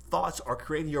your thoughts are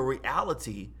creating your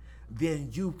reality, then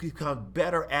you become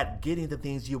better at getting the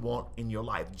things you want in your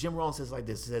life. Jim Rohn says like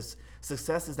this, he says,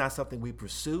 success is not something we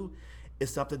pursue,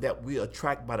 it's something that we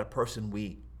attract by the person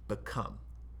we become.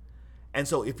 And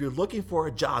so if you're looking for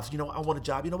a job, so, I want a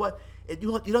job, you know what? You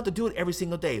don't have to do it every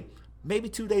single day. Maybe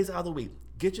 2 days out of the week.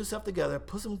 Get yourself together,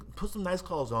 put some nice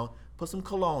clothes on, put some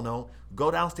cologne on,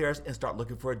 go downstairs and start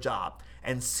looking for a job.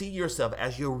 And see yourself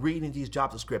as you're reading these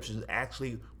job descriptions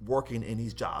actually working in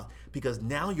these jobs. Because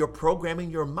now you're programming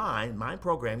your mind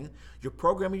programming, you're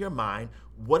programming your mind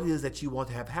what it is that you want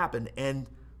to have happen. And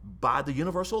by the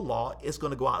universal law, it's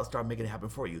going to go out and start making it happen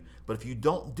for you. But if you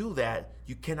don't do that,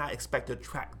 you cannot expect to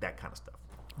attract that kind of stuff.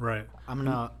 Right. I'm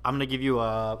gonna give you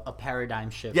a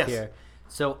paradigm shift Yes. here.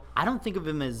 So I don't think of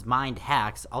them as mind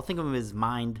hacks. I'll think of them as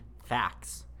mind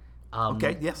facts.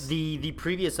 Okay, yes. The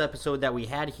previous episode that we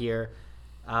had here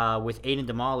with Aiden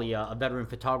Damali, a veteran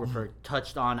photographer,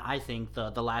 touched on, I think,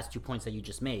 the last 2 points that you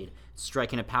just made.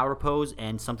 Striking a power pose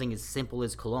and something as simple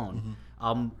as cologne.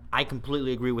 I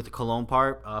completely agree with the cologne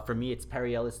part. For me, it's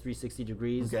Perry Ellis 360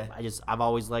 Degrees. Okay. I've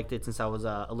always liked it since I was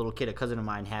a little kid. A cousin of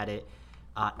mine had it.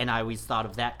 And I always thought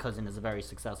of that cousin as a very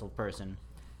successful person.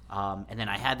 And then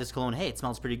I had this cologne. Hey, it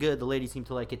smells pretty good. The ladies seem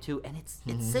to like it too. And it's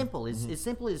simple. It's as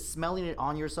simple as smelling it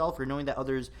on yourself or knowing that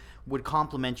others would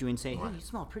compliment you and say, hey, you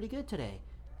smell pretty good today.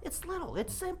 It's little.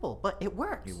 It's simple. But it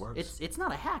works. It works. It's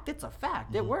not a hack. It's a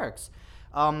fact. It works.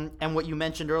 And what you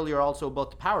mentioned earlier also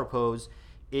about the power pose,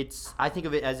 I think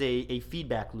of it as a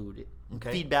feedback loop.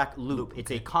 Okay. Feedback loop.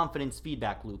 It's Okay. a confidence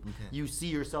feedback loop. You see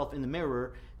yourself in the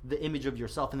mirror. The image of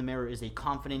yourself in the mirror is a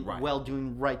confident, Right.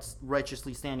 well-doing,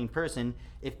 righteously standing person.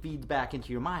 It feeds back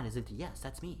into your mind as into, yes,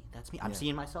 that's me. That's me. I'm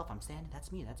seeing myself. I'm standing.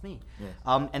 That's me. That's me.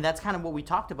 Yes. And that's kind of what we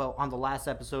talked about on the last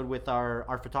episode with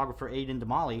our photographer, Aiden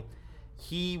Damali.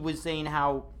 He was saying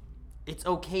how it's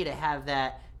okay to have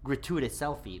that gratuitous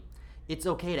selfie. It's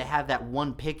okay to have that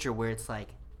one picture where it's like,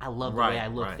 I love the way I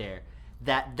look there.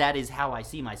 That is how I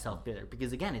see myself there.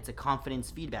 Because again, it's a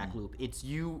confidence feedback loop. It's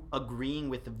you agreeing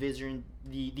with the vision,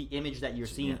 the image that you're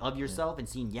seeing of yourself and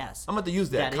seeing, yes. I'm going to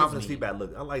use that is confidence me. feedback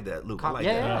look. I like that, Luke. I like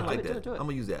yeah, that. yeah, I do like it, that. do it. I'm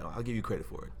going to use that. I'll give you credit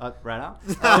for it. Right now.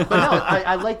 But no,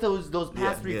 I like those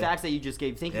past three yeah. facts that you just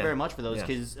gave. Thank you Yeah. very much for those. Yeah.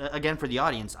 Because again, for the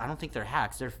audience, I don't think they're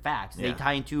hacks. They're facts. They Yeah.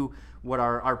 tie into what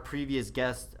our previous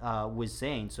guest was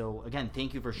saying. So again,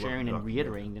 thank you for sharing and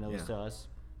reiterating those to us.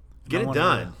 Get I it wanted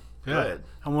done. to- Go ahead.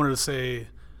 I wanted to say,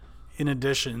 in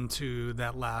addition to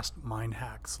that last mind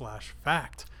hack /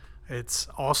 fact, it's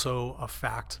also a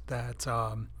fact that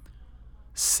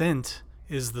scent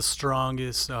is the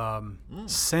strongest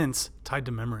sense tied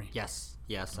to memory. Yes,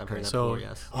 I've heard that so- before.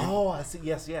 Yes. Oh, I see.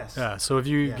 Yes. Yeah, so if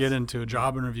you Yes. get into a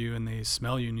job interview and they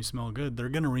smell you and you smell good, they're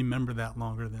going to remember that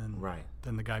longer than Right.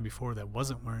 than the guy before that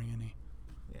wasn't wearing any.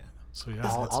 Yeah. So yeah,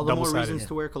 All it's the more double-sided. reasons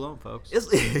to wear cologne, folks.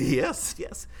 It's yes.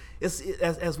 It's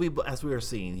as we are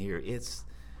seeing here. It's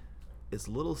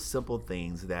little simple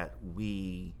things that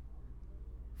we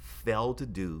fail to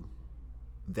do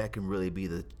that can really be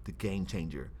the game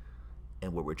changer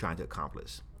in what we're trying to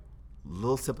accomplish.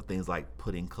 Little simple things like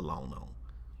putting cologne on.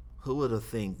 Who would have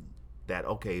think that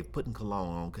putting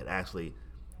cologne on could actually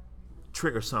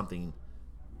trigger something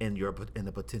in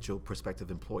the potential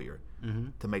prospective employer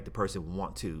to make the person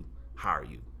want to hire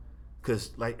you.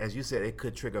 Because, like as you said, it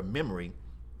could trigger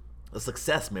a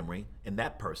success memory in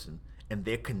that person, and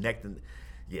they're connecting.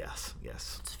 Yes.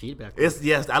 It's feedback.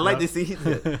 Yes. I like to see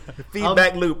the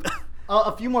feedback loop.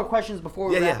 A few more questions before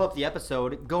we wrap Yeah. up the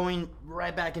episode. Going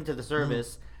right back into the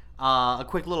service, a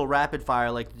quick little rapid fire I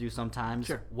like to do sometimes.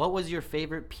 Sure. What was your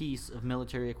favorite piece of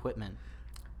military equipment?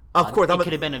 Of course, it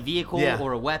could have been a vehicle Yeah.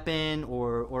 or a weapon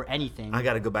or anything. I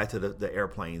got to go back to the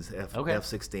airplanes, Okay.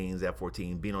 F-16s,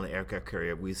 F-14. Being on the aircraft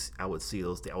carrier, I would see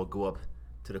those. I would go up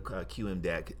to the QM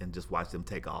deck and just watch them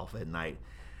take off at night.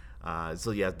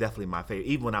 So yeah, definitely my favorite.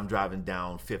 Even when I'm driving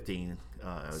down 15,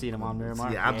 Seeing them on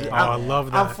Miramar? Yeah, I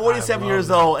love that. I'm 47 I years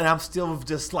love that. old, and I'm still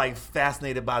just like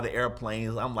fascinated by the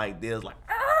airplanes. I'm like this, like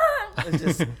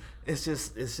it's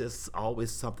just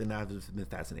always something I've just been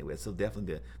fascinated with. So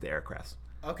definitely the aircrafts.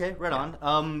 Okay, right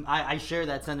on. I share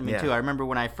that sentiment Yeah. too. I remember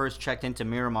when I first checked into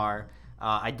Miramar,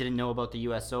 I didn't know about the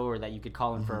USO or that you could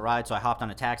call in for a ride, so I hopped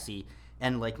on a taxi.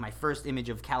 And like my first image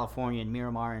of California and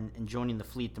Miramar and joining the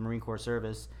fleet, the Marine Corps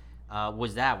service,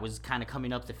 was kind of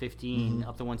coming up to 15,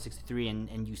 up to 163,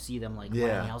 and you see them like Yeah.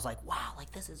 landing. I was like, wow,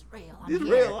 like this is real. I'm It's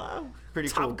here. real. Pretty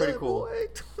Top cool. Pretty Gun, cool.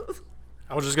 boy.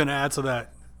 I was just gonna add to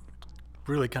that.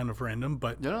 Really kind of random,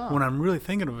 but Yeah. when I'm really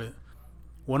thinking of it,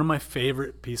 one of my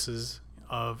favorite pieces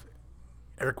of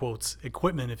air quotes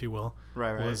equipment, if you will,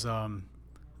 Right. was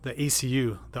the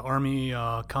ACU, the Army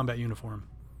combat uniform.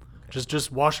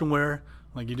 Just wash and wear.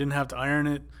 Like you didn't have to iron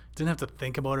it, didn't have to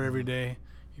think about it every day.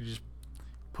 You just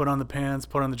put on the pants,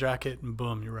 put on the jacket, and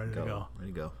boom, you're ready to go. There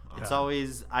you go. It's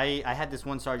always I had this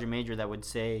one sergeant major that would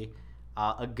say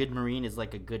a good Marine is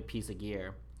like a good piece of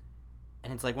gear,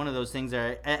 and it's like one of those things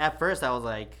that at first I was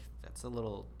like, that's a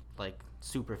little like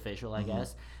superficial, I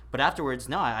guess, but afterwards,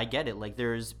 no, I get it. Like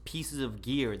there's pieces of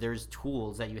gear, there's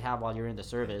tools that you have while you're in the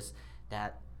service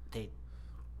that they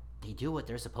do what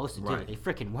they're supposed to do. Right. They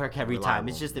freaking work every time. Reliable,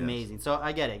 It's just yes. amazing. So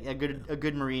I get it. A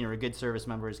good Marine or a good service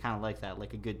member is kind of like that,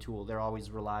 like a good tool. They're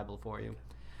always reliable for you.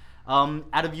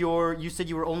 Out of you said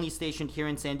you were only stationed here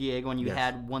in San Diego, and you Yes.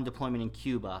 had one deployment in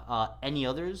Cuba. Any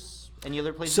others? Any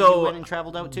other places So you went and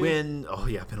traveled out to?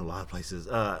 I've been a lot of places.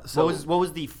 What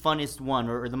was the funnest one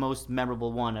or the most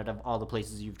memorable one out of all the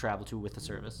places you've traveled to with the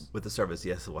service? with the service?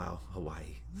 Yes, wow,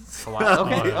 Hawaii. Hawaii.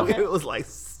 Okay, okay. It was like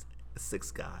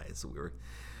 6 guys. We were,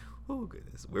 oh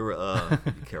goodness, we were.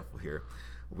 Be careful here.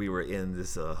 We were in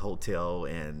this hotel,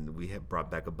 and we had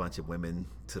brought back a bunch of women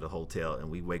to the hotel, and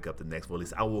we wake up the next. Well, at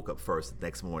least I woke up first the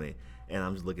next morning, and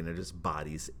I'm just looking at just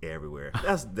bodies everywhere.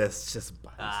 That's just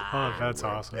bodies. Oh, that's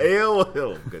awesome.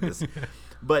 Oh goodness.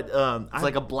 But It's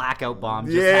like a blackout bomb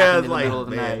just yeah, happened it's in the like, middle of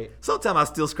the man. night. Sometimes I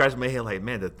still scratch my head like,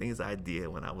 man, the things I did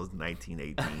when I was 19,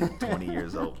 18, 20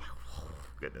 years old. Oh,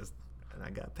 goodness. And I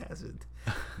got past it.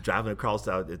 Driving across,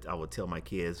 I would tell my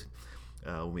kids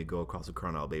when we go across the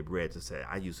Coronado Bay Bridge, I say,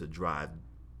 I used to drive,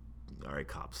 all right,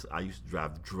 cops, I used to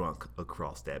drive drunk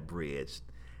across that bridge.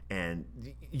 And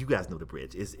you guys know the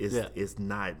bridge. It's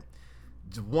not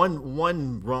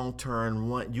one wrong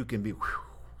turn, you can be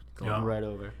going Yeah. Right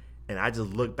over. And I just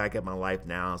look back at my life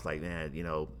now. It's like, man,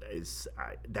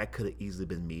 that could have easily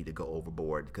been me to go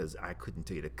overboard, because I couldn't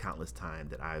tell you the countless time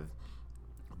that I've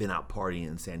been out partying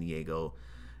in San Diego,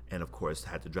 and of course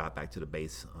had to drive back to the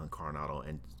base on Coronado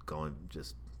and go and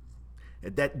just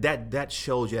that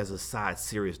shows you, as a side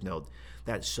serious note,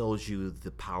 that shows you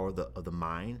the power of the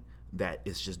mind, that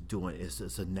it's just doing.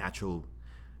 It's a natural.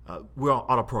 We're on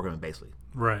auto programming basically.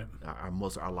 Right.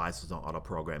 Most of our lives is on auto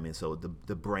programming, so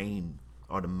the brain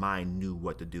or the mind knew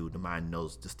what to do. The mind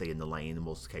knows to stay in the lane in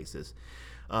most cases.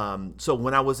 So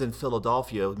when I was in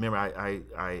Philadelphia, remember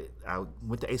I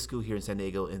went to A school here in San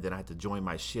Diego, and then I had to join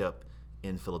my ship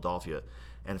in Philadelphia.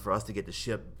 And for us to get the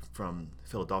ship from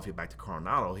Philadelphia back to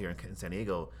Coronado here in San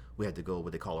Diego, we had to go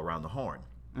what they call around the Horn.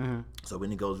 Mm-hmm. So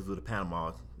when it goes through the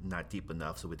Panama, not deep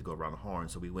enough, so we had to go around the Horn.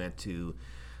 So we went to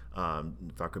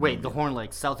if I could Wait, remember- the Horn,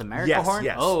 like South America Yes, Horn?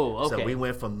 yes. Oh, okay. So we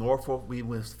went from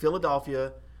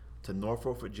Philadelphia to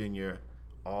Norfolk, Virginia,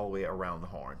 all the way around the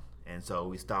Horn. And so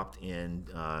we stopped in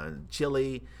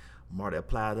Chile, Mar del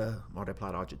Plata,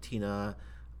 Argentina,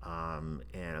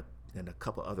 and a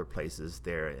couple other places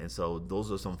there. And so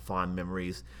those are some fond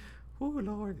memories. Oh,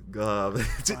 Lord.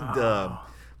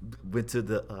 Went to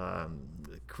the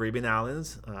Caribbean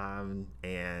islands, and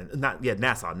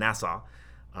Nassau.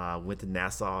 Went to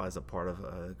Nassau as a part of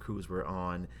a cruise we're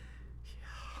on.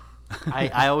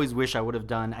 I always wish I would have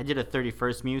done. I did a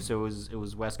 31st Mew, so it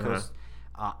was West Coast.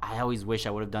 I always wish I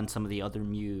would have done some of the other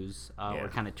Mews or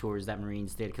kind of tours that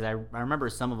Marines did, because I remember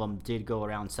some of them did go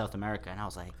around South America, and I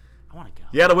was like, I want to go.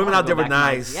 Yeah, the women I out wanna there go were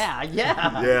back to nice.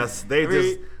 yeah. Yes, they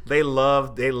Every- they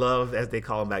love, as they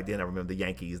call them back then. I remember the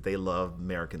Yankees. They love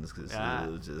Americans because Yeah.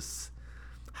 it was just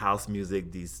house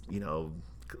music. These,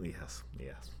 yes.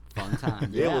 Fun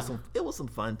time. It Yeah. was some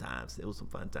fun times. It was some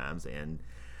fun times, and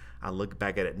I look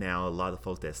back at it now. A lot of the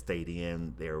folks that stayed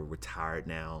in, they're retired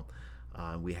now.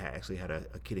 We actually had a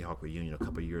Kitty Hawk reunion a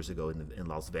couple of years ago in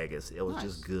Las Vegas. It was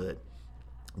just good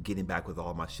getting back with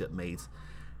all my shipmates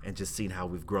and just seeing how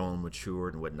we've grown,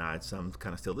 matured, and whatnot. Some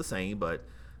kind of still the same, but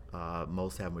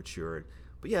most have matured.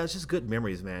 But yeah, it's just good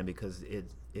memories, man, because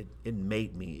it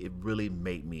really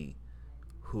made me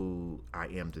who I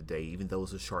am today. Even though it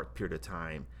was a short period of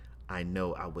time, I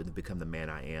know I wouldn't have become the man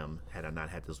I am had I not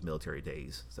had those military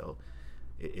days. So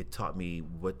it taught me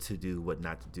what to do, what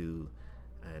not to do,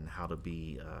 and how to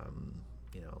be,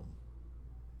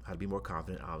 how to be more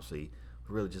confident, obviously,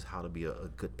 really just how to be a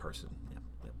good person.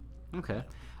 Yeah. Okay.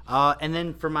 And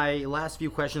then for my last few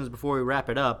questions before we wrap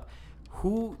it up,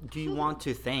 who do you want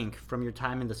to thank from your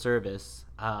time in the service?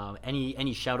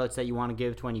 Any shout outs that you want to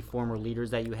give to any former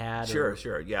leaders that you had?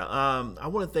 Sure. Yeah. I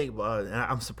want to thank, and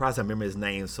I'm surprised I remember his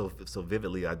name so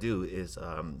vividly. I do, is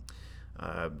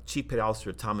Chief Petty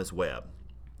Officer Thomas Webb.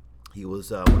 He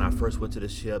was, when I first went to the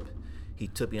ship, he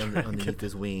took me underneath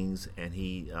his wings, and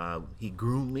he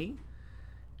groomed me,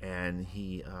 and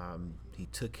he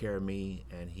took care of me,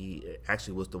 and he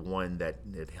actually was the one that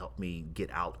helped me get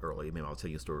out early. I mean, I'll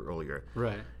tell you a story earlier.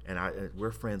 Right. And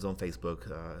we're friends on Facebook,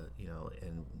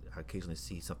 and I occasionally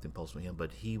see something posted from him.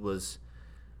 But he's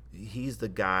the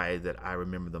guy that I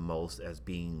remember the most as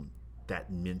being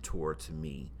that mentor to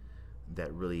me,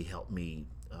 that really helped me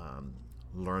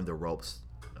learn the ropes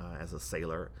as a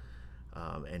sailor,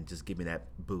 and just give me that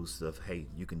boost of, hey,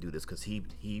 you can do this. Because he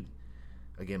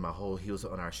was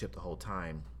on our ship the whole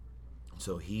time.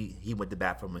 So he went to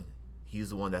bat for me. He's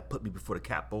the one that put me before the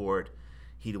capboard.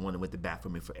 He the one that went to bat for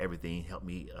me for everything. Helped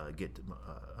me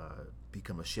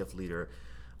become a shift leader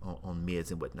on mids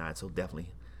and whatnot. So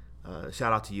definitely,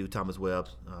 shout out to you, Thomas Webb,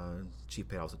 Chief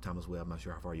Petty Officer Thomas Webb. I'm not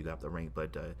sure how far you got up the rank,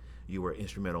 but you were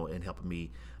instrumental in helping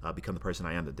me become the person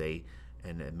I am today,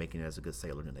 and making it as a good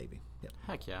sailor in the Navy. Yeah.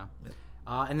 Heck yeah.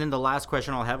 And then the last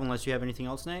question I'll have, unless you have anything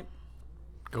else, Nate.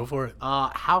 Go for it.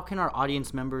 How can our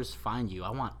audience members find you? I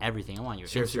want everything. I want your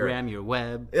Instagram, your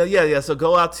web. Yeah. So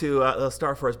go out to,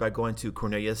 start first by going to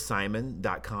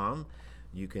CorneliusSimon.com.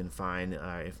 You can find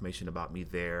information about me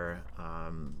there.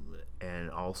 And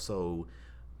also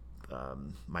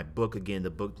my book, again,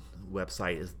 the book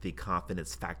website is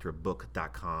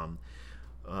theconfidencefactorbook.com.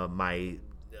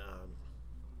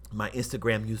 My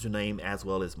Instagram username, as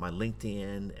well as my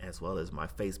LinkedIn, as well as my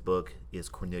Facebook, is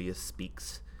Cornelius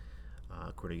Speaks.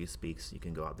 Cornelius Speaks. You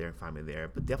can go out there and find me there.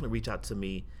 But definitely reach out to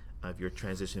me if you're a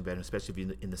transition veteran, especially if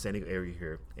you're in the San Diego area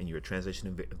here and you're a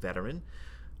transition veteran,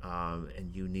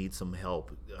 and you need some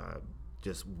help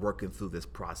just working through this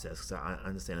process. Because I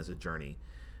understand it's a journey.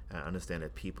 I understand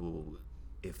that people,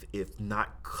 if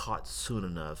not caught soon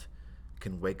enough,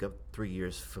 can wake up 3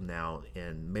 years from now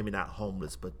and maybe not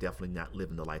homeless, but definitely not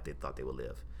living the life they thought they would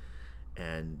live.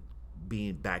 And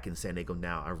being back in San Diego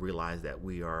now, I realize that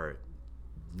we're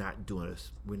not doing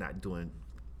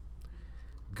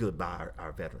good by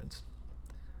our veterans.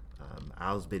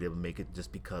 I was able to make it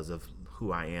just because of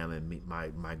who I am and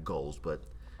my goals, but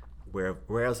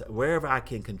wherever I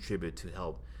can contribute to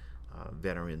help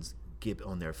veterans get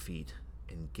on their feet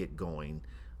and get going,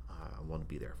 I want to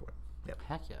be there for it. Yep.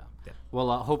 Heck yeah. Yeah.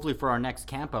 Well, hopefully for our next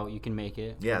camp out, you can make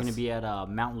it. Yes. We're going to be at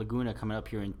Mount Laguna coming up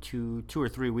here in two or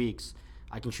 3 weeks.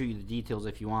 I can show you the details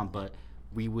if you want, but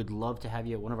we would love to have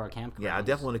you at one of our camp grounds. Yeah, I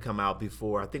definitely want to come out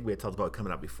before. I think we had talked about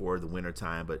coming out before the winter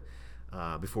time, but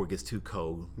before it gets too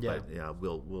cold. Yeah. But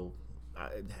we'll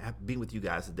being with you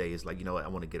guys today is like, you know what, I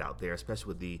want to get out there, especially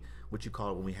with the, what you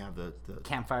call it when we have the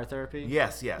Campfire therapy?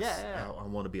 Yes. Yeah. I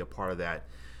want to be a part of that,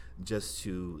 just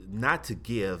to not to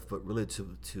give, but really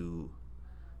to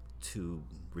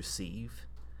receive,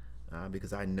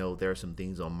 because I know there are some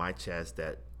things on my chest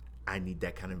that I need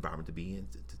that kind of environment to be in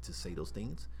to say those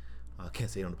things.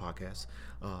 Can't say it on the podcast,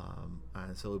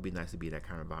 and so it'd be nice to be in that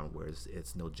kind of environment where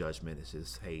it's no judgment. It's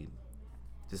just, hey,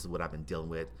 this is what I've been dealing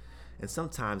with. And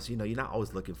sometimes, you're not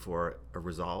always looking for a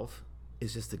resolve.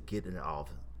 It's just to get it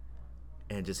off,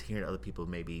 and just hearing other people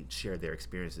maybe share their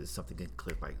experiences, something can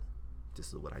click like, this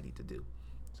is what I need to do.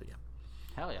 So yeah.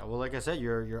 Hell yeah. Well, like I said,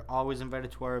 you're always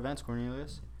invited to our events,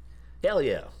 Cornelius. Hell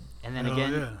yeah. And then Oh,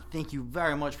 again, yeah. thank you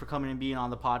very much for coming and being on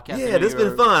the podcast. Yeah, this has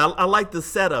been fun. I like the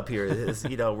setup here. It's,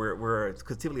 we're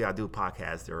because typically I do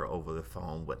podcasts that are over the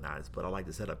phone, whatnot, but I like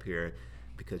the setup here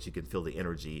because you can feel the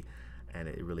energy, and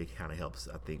it really kind of helps.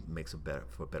 I think makes a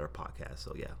better podcast.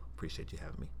 So yeah, appreciate you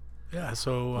having me. Yeah.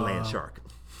 So Land Shark.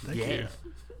 Thank Yeah. you.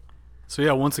 So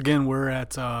yeah, once again, we're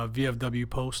at VFW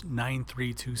Post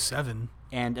 9327.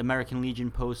 And American Legion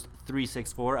Post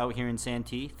 364 out here in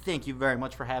Santee. Thank you very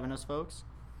much for having us, folks.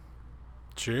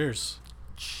 Cheers.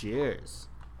 Cheers.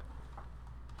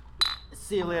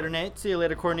 See you later, Nate. See you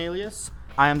later, Cornelius.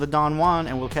 I am the Don Juan,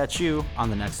 and we'll catch you on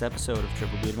the next episode of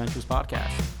Triple B Adventures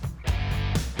Podcast.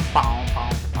 Bow, bow,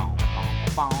 bow,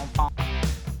 bow, bow, bow.